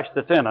this Christ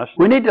that's in us,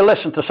 we need to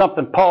listen to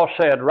something Paul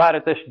said right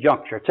at this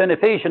juncture. It's in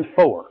Ephesians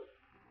 4.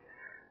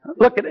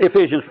 Look at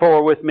Ephesians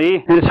 4 with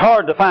me. It's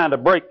hard to find a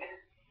break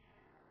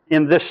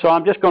in this, so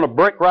I'm just going to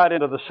break right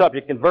into the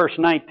subject in verse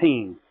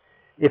 19.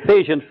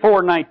 Ephesians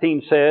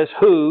 4:19 says,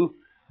 who,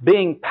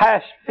 being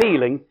past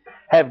feeling,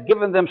 have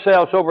given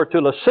themselves over to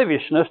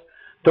lasciviousness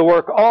to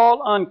work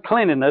all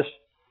uncleanness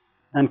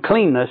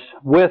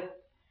with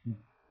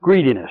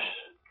greediness.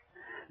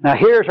 Now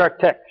here's our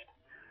text.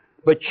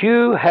 But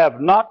you have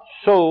not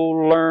so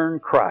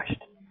learned Christ.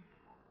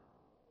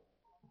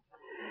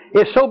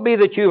 If so be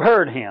that you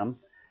heard Him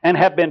and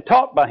have been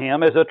taught by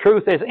Him as the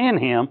truth is in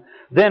Him,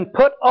 then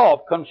put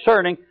off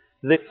concerning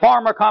the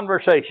former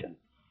conversation,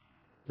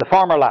 the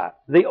former life,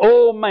 the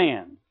old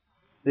man.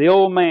 The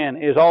old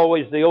man is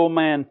always the old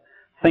man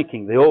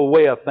thinking, the old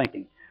way of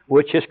thinking,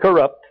 which is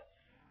corrupt,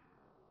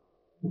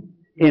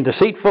 in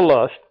deceitful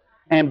lust,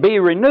 and be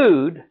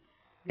renewed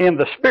in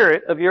the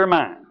spirit of your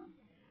mind.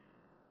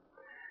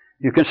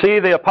 You can see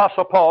the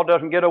Apostle Paul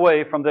doesn't get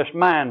away from this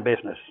mind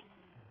business.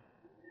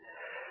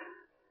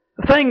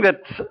 The thing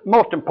that's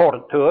most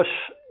important to us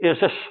is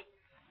this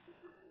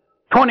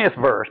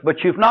 20th verse,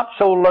 but you've not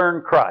so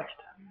learned Christ.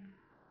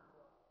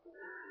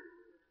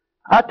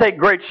 I take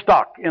great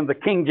stock in the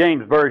King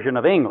James Version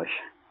of English.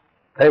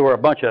 They were a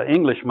bunch of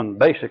Englishmen,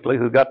 basically,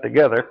 who got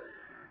together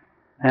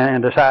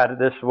and decided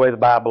this is the way the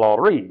Bible ought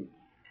to read.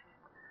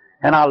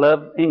 And I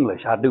love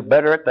English. I do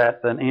better at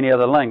that than any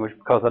other language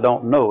because I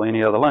don't know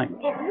any other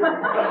language.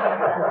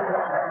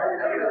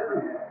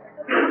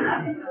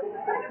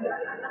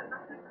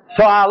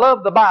 So I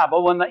love the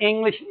Bible when the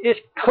English is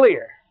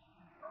clear.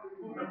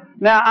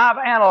 Now, I've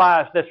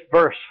analyzed this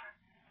verse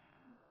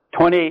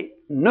 20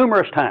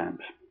 numerous times.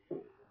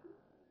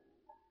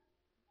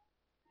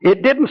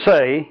 It didn't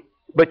say,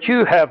 but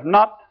you have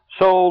not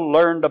so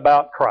learned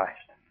about Christ.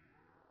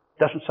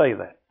 It doesn't say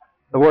that.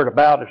 The word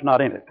about is not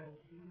in it.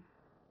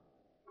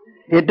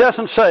 It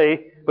doesn't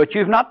say, but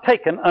you've not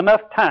taken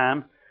enough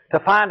time to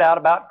find out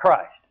about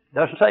Christ. It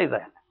doesn't say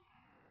that.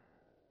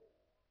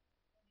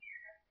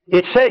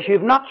 It says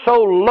you've not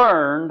so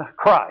learned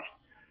Christ.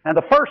 And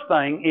the first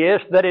thing is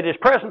that it is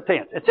present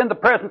tense. It's in the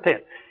present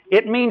tense.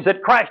 It means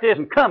that Christ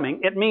isn't coming.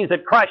 It means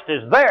that Christ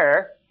is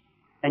there,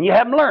 and you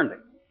haven't learned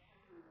Him.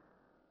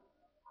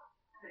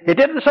 It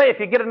didn't say if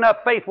you get enough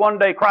faith one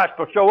day Christ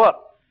will show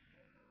up.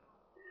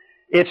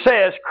 It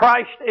says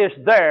Christ is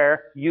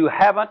there, you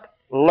haven't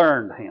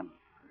learned Him.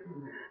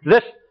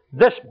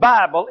 This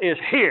Bible is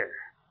here.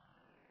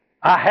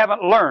 I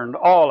haven't learned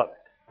all of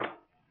it.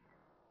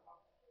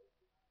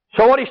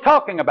 So what he's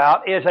talking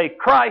about is a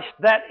Christ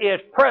that is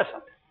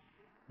present.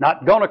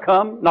 Not going to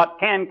come, not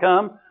can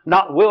come,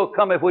 not will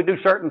come if we do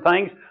certain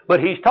things, but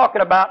he's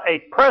talking about a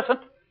present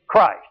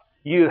Christ.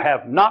 You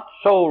have not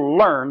so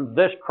learned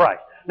this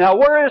Christ. Now,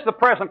 where is the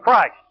present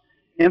Christ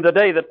in the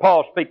day that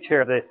Paul speaks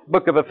here? The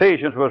book of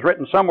Ephesians was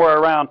written somewhere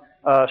around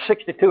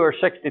 62 or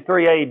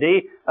 63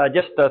 A.D.,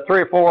 just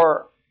 3 or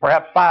 4,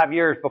 perhaps 5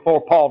 years before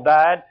Paul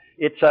died.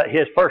 It's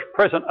his first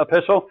present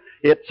epistle.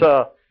 It's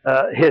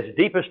his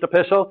deepest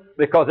epistle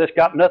because it's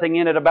got nothing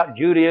in it about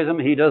Judaism.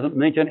 He doesn't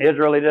mention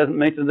Israel. He doesn't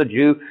mention the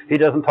Jew. He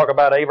doesn't talk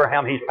about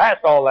Abraham. He's past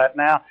all that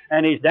now,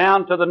 and he's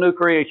down to the new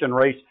creation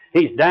race.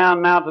 He's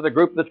down now to the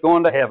group that's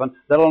going to heaven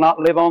that'll not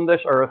live on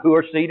this earth, who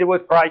are seated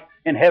with Christ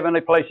in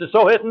heavenly places.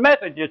 So his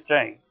message is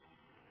changed.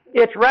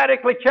 It's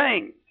radically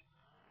changed.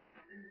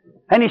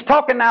 And he's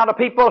talking now to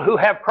people who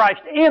have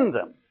Christ in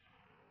them.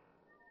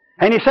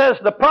 And he says,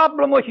 the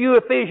problem with you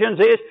Ephesians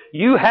is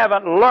you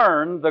haven't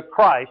learned the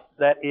Christ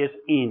that is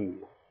in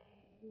you.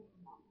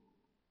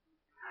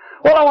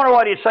 Well, I wonder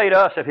what he'd say to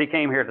us if he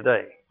came here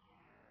today.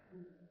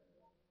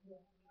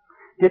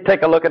 He'd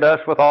take a look at us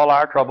with all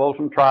our troubles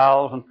and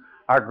trials and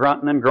our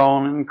grunting and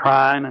groaning and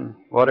crying and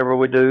whatever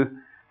we do.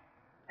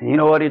 And you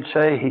know what he'd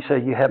say? He'd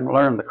say, you haven't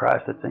learned the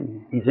Christ that's in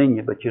you. He's in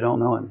you, but you don't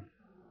know Him.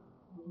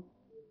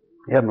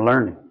 You haven't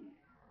learned Him.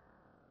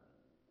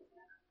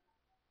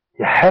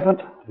 You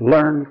haven't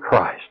learned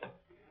Christ.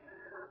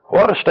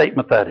 What a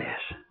statement that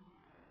is.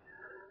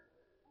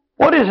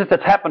 What is it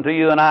that's happened to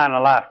you and I in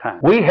a lifetime?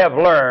 We have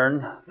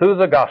learned through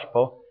the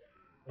gospel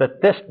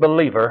that this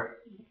believer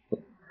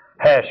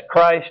has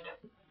Christ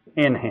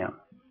in him.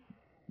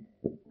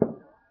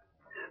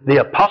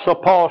 The Apostle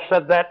Paul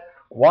said that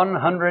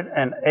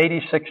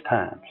 186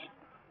 times.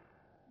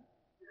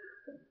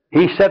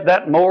 He said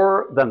that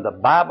more than the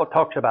Bible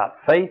talks about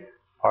faith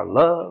or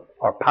love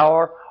or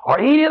power or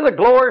any of the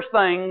glorious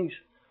things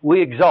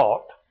we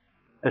exalt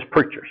as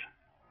preachers.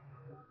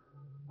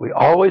 We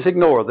always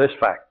ignore this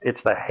fact. It's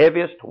the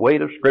heaviest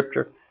weight of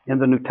Scripture in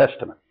the New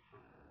Testament.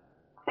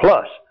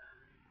 Plus,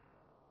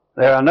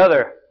 there are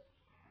another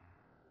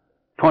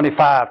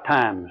 25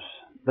 times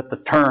that the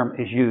term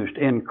is used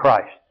in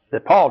Christ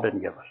that Paul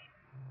didn't give us.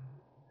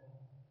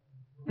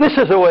 This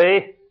is the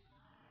way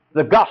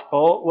the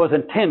gospel was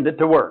intended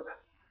to work.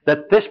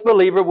 That this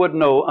believer would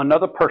know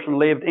another person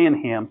lived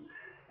in him,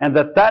 and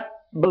that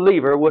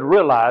believer would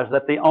realize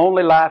that the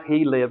only life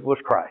he lived was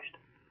Christ.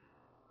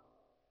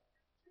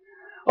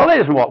 Well,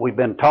 that isn't what we've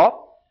been taught.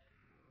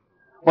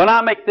 When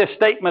I make this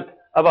statement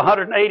of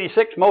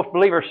 186, most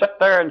believers sit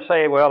there and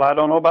say, well, I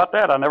don't know about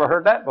that. I never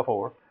heard that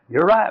before.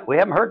 You're right. We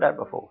haven't heard that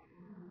before.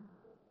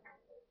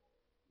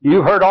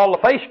 You've heard all the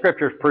faith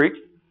scriptures preached.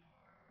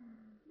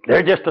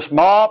 They're just a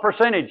small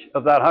percentage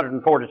of that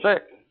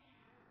 146.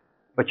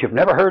 But you've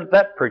never heard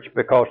that preached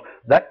because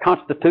that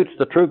constitutes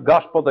the true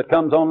gospel that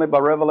comes only by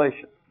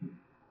revelation.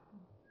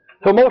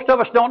 So most of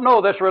us don't know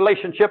this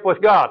relationship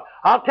with God.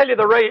 I'll tell you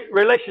the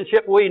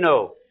relationship we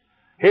know.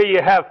 Here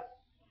you have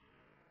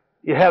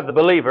the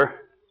believer,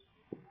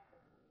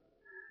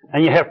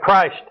 and you have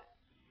Christ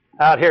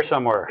out here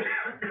somewhere.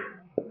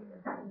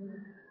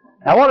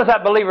 Now what does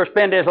that believer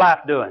spend his life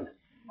doing?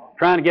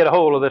 Trying to get a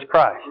hold of this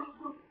Christ.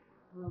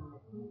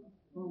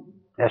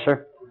 Yes,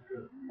 sir?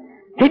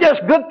 He does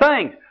good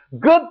things.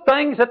 Good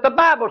things that the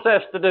Bible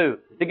says to do.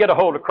 to get a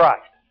hold of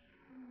Christ?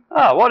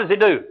 Oh, what does he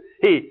do?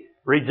 He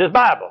reads his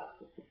Bible.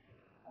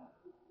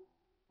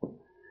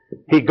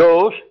 He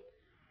goes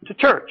to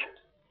church.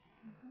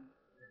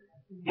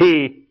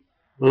 He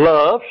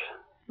loves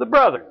the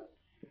brethren.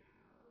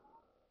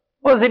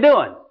 What is he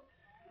doing?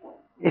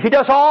 If he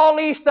does all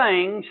these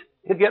things,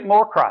 he'll get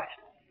more Christ.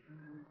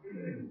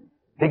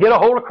 He'll get a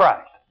hold of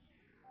Christ.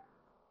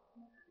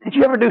 Did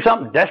you ever do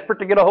something desperate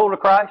to get a hold of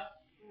Christ?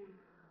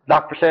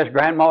 Doctor says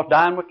grandma's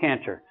dying with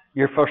cancer.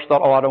 Your first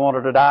thought, oh, I don't want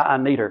her to die. I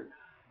need her.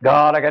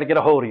 God, I got to get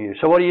a hold of you.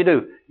 So what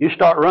do? You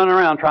start running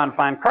around trying to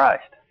find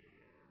Christ.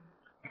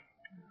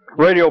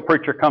 Radio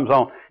preacher comes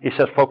on. He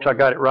says, folks, I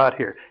got it right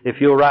here.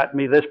 If you'll write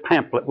me this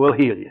pamphlet, we'll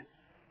heal you.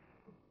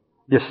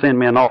 Just send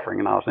me an offering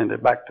and I'll send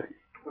it back to you.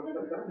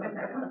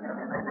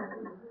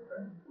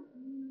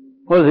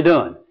 What is he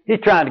doing? He's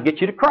trying to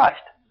get you to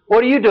Christ.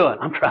 What are you doing?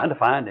 I'm trying to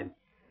find Him.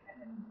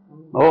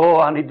 Oh,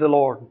 I need the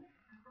Lord.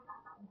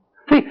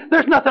 See,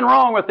 there's nothing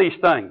wrong with these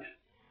things.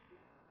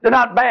 They're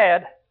not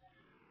bad.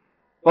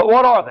 But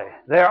what are they?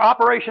 They are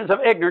operations of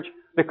ignorance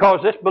because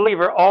this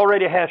believer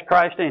already has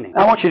Christ in him.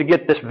 I want you to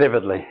get this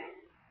vividly.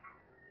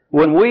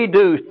 When we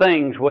do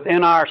things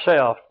within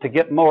ourselves to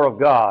get more of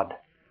God,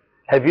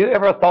 have you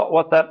ever thought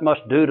what that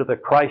must do to the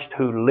Christ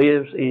who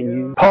lives in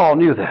you? Paul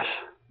knew this.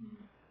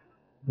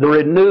 The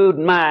renewed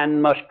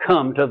mind must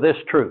come to this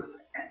truth.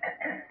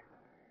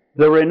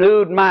 The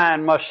renewed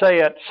mind must say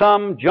at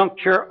some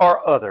juncture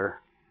or other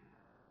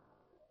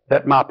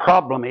that my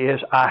problem is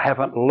I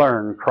haven't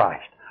learned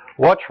Christ.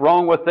 What's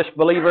wrong with this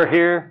believer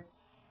here?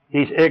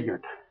 He's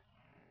ignorant.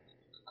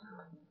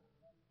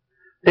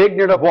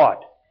 Ignorant of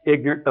what?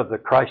 Ignorant of the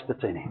Christ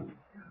that's in him.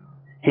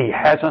 He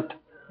hasn't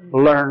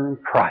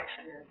learned Christ.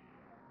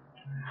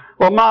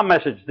 Well, my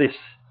message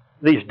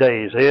these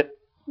days,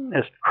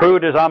 as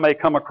crude as I may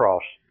come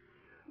across,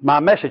 my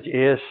message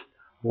is,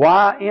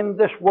 why in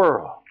this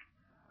world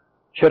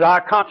should I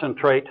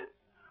concentrate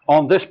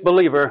on this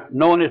believer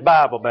knowing his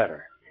Bible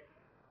better?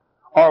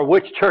 Or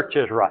which church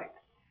is right?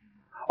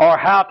 Or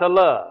how to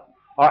love?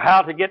 Or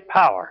how to get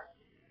power?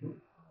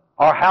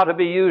 Or how to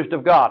be used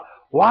of God?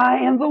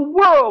 Why in the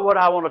world would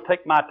I want to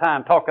take my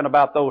time talking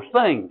about those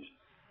things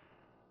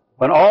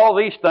when all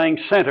these things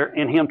center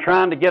in him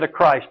trying to get a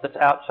Christ that's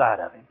outside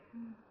of him?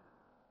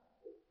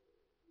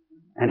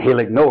 And he'll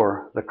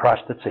ignore the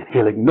Christ that's in him.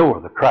 He'll ignore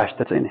the Christ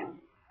that's in him.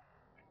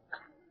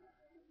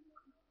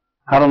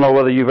 I don't know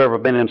whether you've ever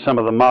been in some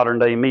of the modern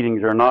day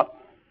meetings or not,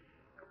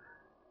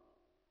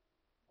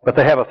 but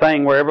they have a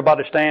thing where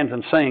everybody stands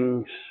and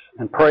sings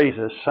and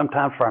praises,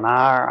 sometimes for an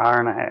hour, hour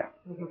and a half.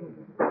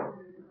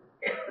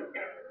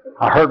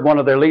 I heard one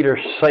of their leaders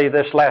say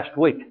this last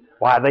week,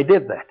 why they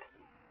did that.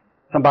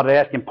 Somebody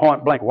asked him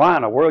point blank, why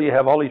in the world you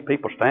have all these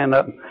people stand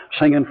up and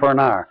singing for an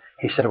hour?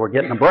 He said, we're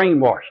getting them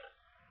brainwashed.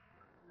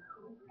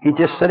 He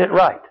just said it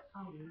right.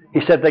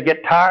 He said they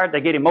get tired, they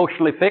get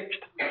emotionally fixed.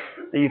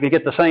 You can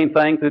get the same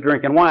thing through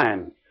drinking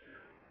wine.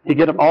 You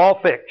get them all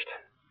fixed.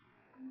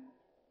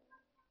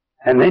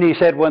 And then he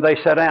said, when they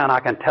sit down, I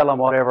can tell them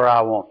whatever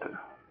I want to.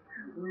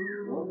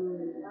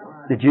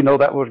 Did you know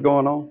that was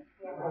going on?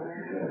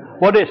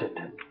 What is it?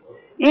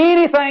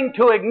 Anything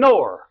to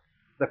ignore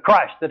the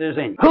Christ that is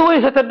in you. Who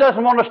is it that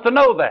doesn't want us to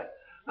know that?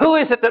 Who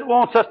is it that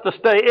wants us to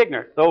stay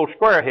ignorant? Those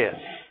squareheads.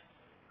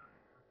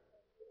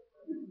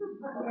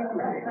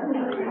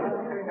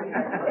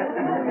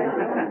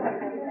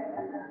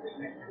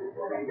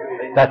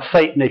 That's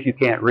Satan if you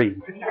can't read.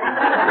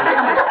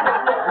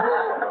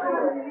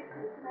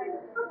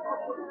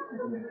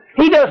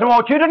 He doesn't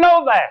want you to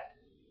know that.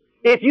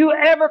 If you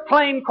ever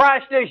claim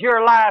Christ as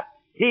your life,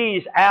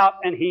 he's out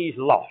and he's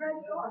lost.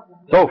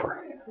 It's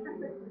over.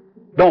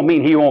 Don't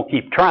mean he won't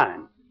keep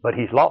trying, but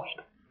he's lost.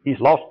 He's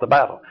lost the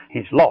battle.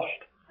 He's lost.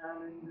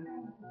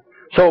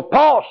 So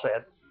Paul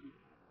said,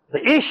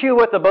 the issue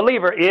with the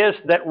believer is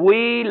that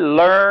we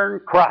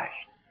learn Christ.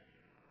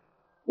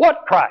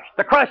 What Christ?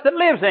 The Christ that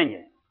lives in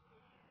you.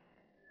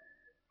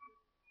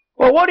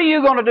 Well, what are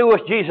you going to do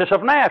with Jesus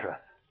of Nazareth?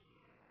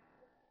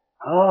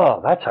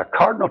 Oh, that's a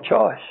cardinal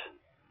choice.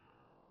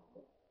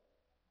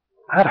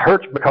 That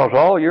hurts because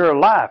all your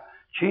life,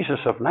 Jesus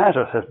of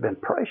Nazareth has been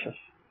precious.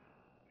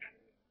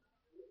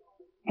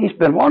 He's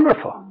been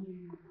wonderful.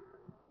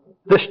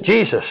 This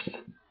Jesus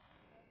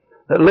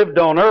that lived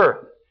on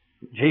earth,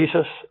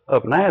 Jesus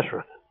of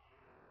Nazareth,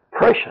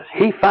 precious.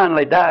 He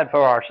finally died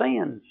for our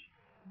sins.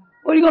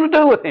 What are you going to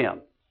do with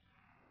him?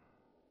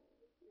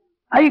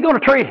 How are you going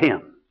to treat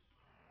him?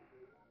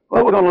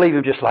 Well, we're going to leave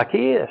him just like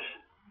he is.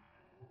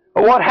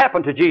 But what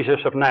happened to Jesus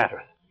of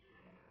Nazareth?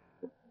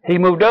 He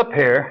moved up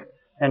here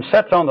and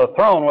sits on the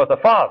throne with the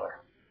Father,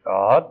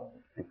 God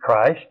and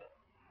Christ.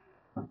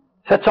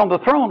 Sits on the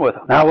throne with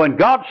him. Now, when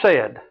God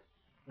said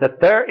that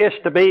there is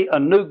to be a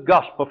new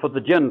gospel for the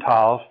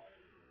Gentiles,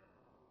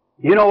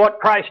 you know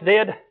what Christ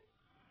did?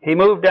 He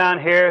moved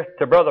down here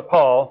to Brother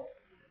Paul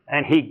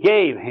and he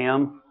gave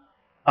him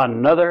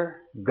another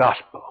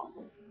gospel.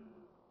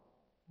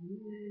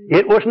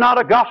 It was not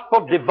a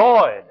gospel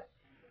devoid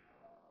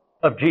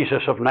of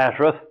Jesus of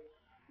Nazareth,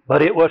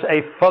 but it was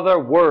a further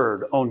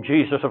word on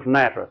Jesus of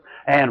Nazareth.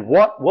 And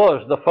what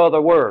was the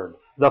further word?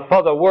 The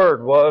further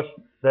word was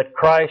that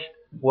Christ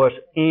was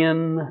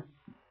in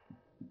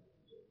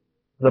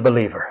the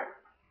believer.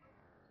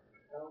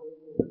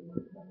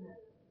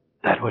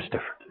 That was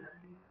different.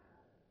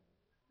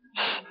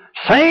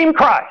 Same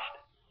Christ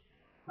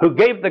who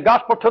gave the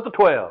gospel to the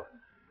 12,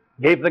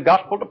 gave the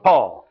gospel to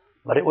Paul,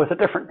 but it was a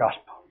different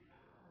gospel.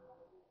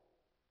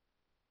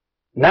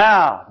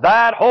 Now,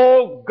 that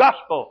whole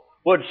gospel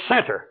would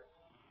center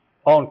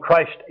on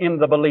Christ in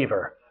the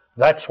believer.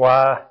 That's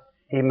why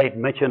he made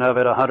mention of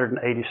it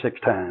 186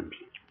 times.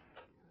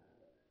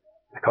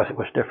 Because it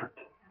was different.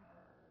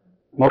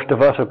 Most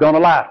of us have gone a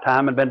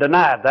lifetime and been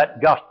denied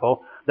that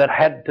gospel that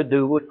had to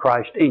do with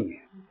Christ in you.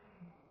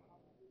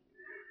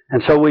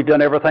 And so we've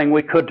done everything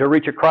we could to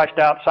reach a Christ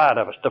outside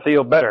of us, to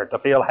feel better, to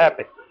feel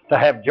happy, to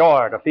have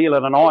joy, to feel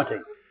an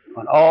anointing,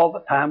 when all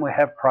the time we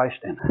have Christ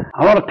in us.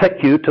 I want to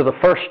take you to the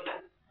first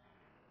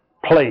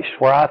place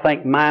where I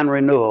think mind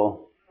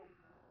renewal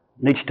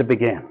needs to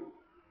begin.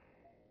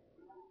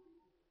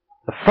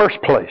 The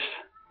first place.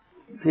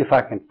 See if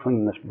I can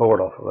clean this board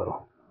off a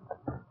little.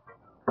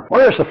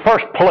 Where is the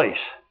first place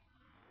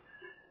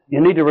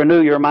you need to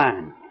renew your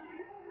mind?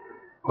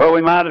 Well,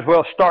 we might as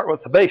well start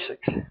with the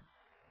basics.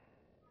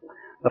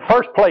 The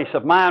first place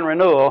of mind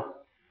renewal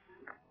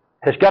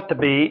has got to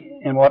be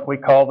in what we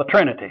call the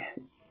Trinity.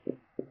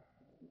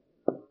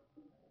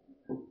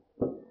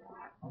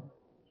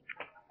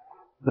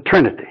 The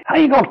Trinity. How are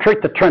you going to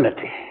treat the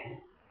Trinity?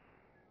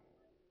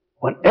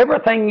 When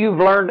everything you've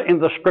learned in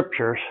the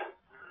Scriptures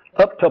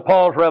up to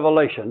Paul's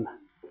revelation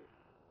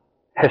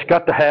has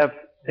got to have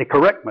a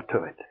correctment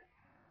to it.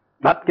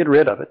 Not get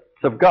rid of it.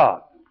 It's of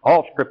God.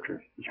 All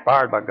Scriptures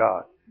inspired by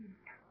God.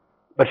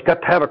 But it's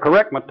got to have a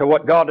correctment to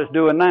what God is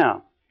doing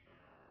now.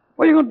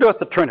 What are you going to do with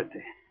the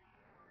Trinity?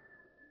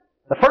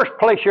 The first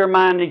place your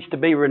mind needs to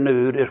be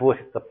renewed is with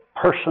the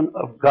person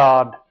of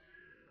God,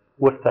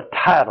 with the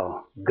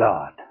title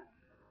God.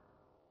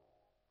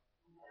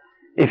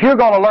 If you're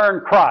going to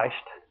learn Christ,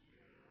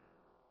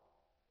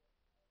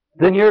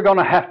 then you're going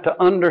to have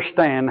to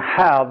understand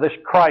how this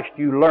Christ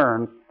you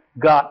learn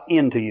got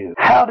into you.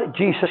 How did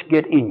Jesus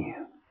get in you?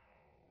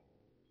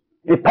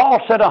 If Paul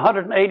said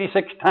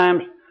 186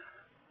 times,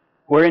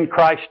 we're in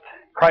Christ,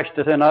 Christ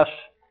is in us.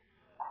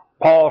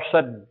 Paul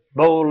said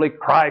boldly,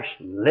 Christ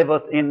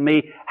liveth in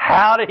me.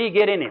 How did he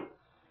get in him?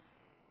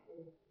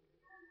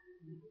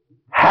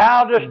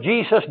 How does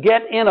Jesus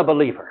get in a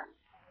believer?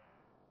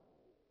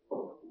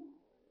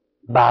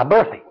 By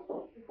birthing.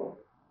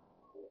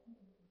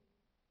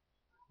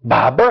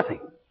 By birthing.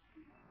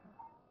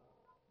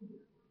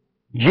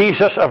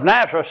 Jesus of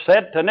Nazareth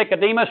said to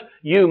Nicodemus,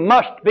 you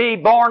must be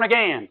born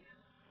again.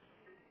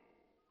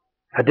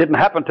 It didn't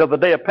happen till the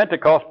day of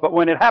Pentecost, but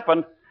when it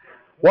happened,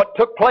 what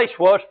took place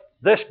was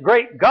this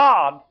great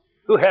God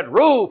who had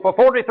ruled for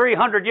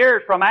 4,300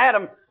 years from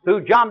Adam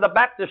through John the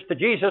Baptist to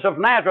Jesus of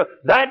Nazareth,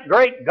 that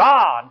great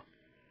God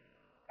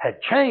had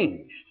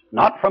changed.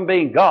 Not from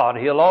being God,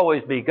 He'll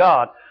always be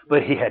God,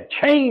 but He had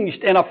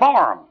changed in a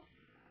form.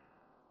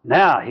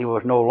 Now He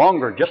was no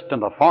longer just in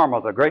the form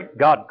of the great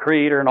God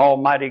Creator and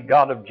Almighty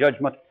God of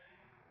judgment.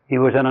 He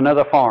was in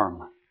another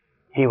form.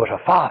 He was a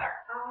Father.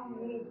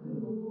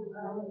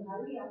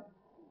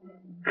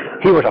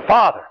 He was a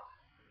Father.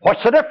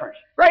 What's the difference?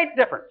 Great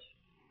difference.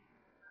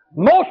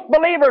 Most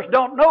believers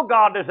don't know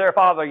God as their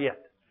Father yet.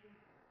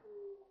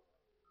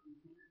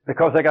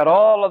 Because they got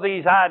all of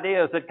these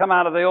ideas that come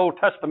out of the Old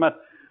Testament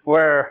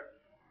where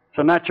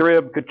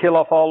Sennacherib could kill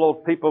off all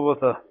those people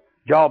with a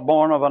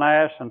jawbone of an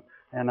ass and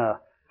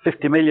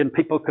 50 million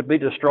people could be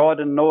destroyed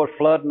in Noah's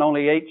flood and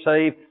only 8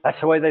 saved. That's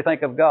the way they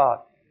think of God.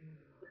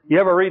 You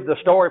ever read the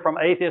story from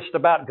atheists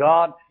about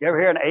God? You ever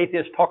hear an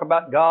atheist talk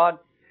about God?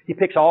 He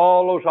picks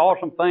all those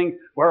awesome things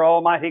where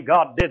Almighty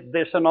God did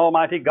this and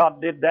Almighty God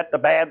did that, the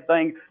bad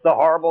things, the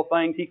horrible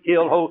things. He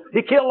killed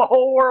the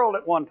whole world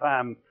at one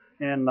time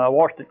and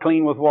washed it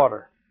clean with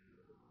water.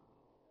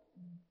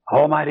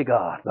 Almighty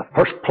God, the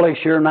first place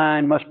your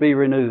mind must be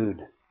renewed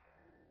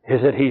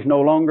is that He's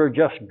no longer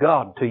just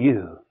God to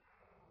you,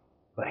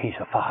 but He's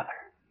a Father.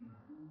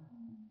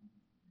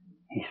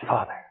 He's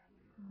Father.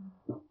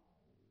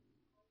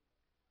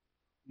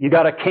 You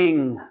got a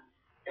king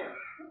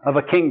of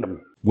a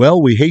kingdom.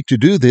 Well, we hate to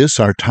do this.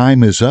 Our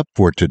time is up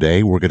for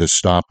today. We're going to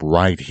stop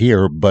right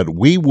here, but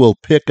we will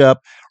pick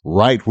up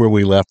right where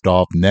we left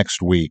off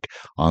next week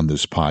on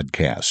this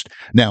podcast.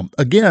 Now,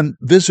 again,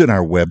 visit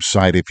our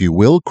website, if you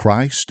will,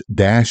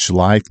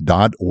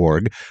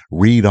 christ-life.org.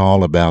 Read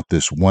all about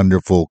this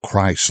wonderful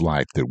Christ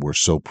life that we're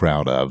so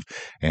proud of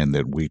and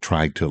that we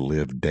try to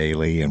live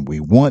daily. And we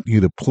want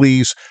you to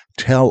please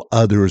tell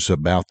others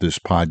about this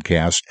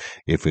podcast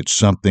if it's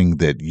something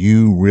that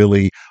you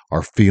really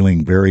are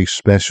feeling very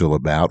special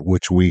about,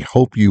 which we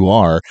hope you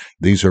are.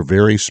 These are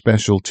very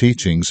special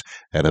teachings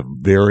at a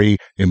very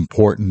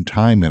important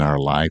time in our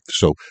life,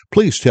 so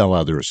please tell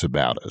others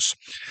about us.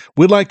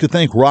 We'd like to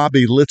thank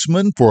Robbie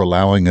Litzman for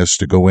allowing us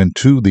to go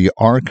into the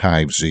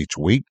archives each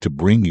week to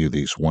bring you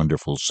these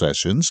wonderful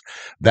sessions.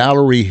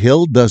 Valerie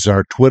Hill does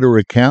our Twitter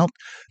account.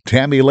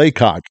 Tammy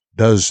Laycock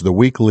does the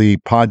weekly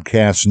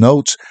podcast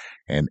notes.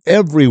 And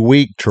every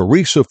week,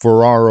 Teresa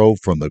Ferraro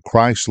from the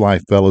Christ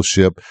Life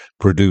Fellowship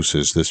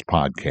produces this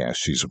podcast.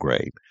 She's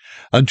great.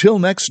 Until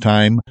next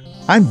time,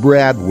 I'm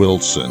Brad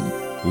Wilson,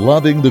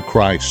 loving the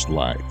Christ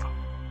life.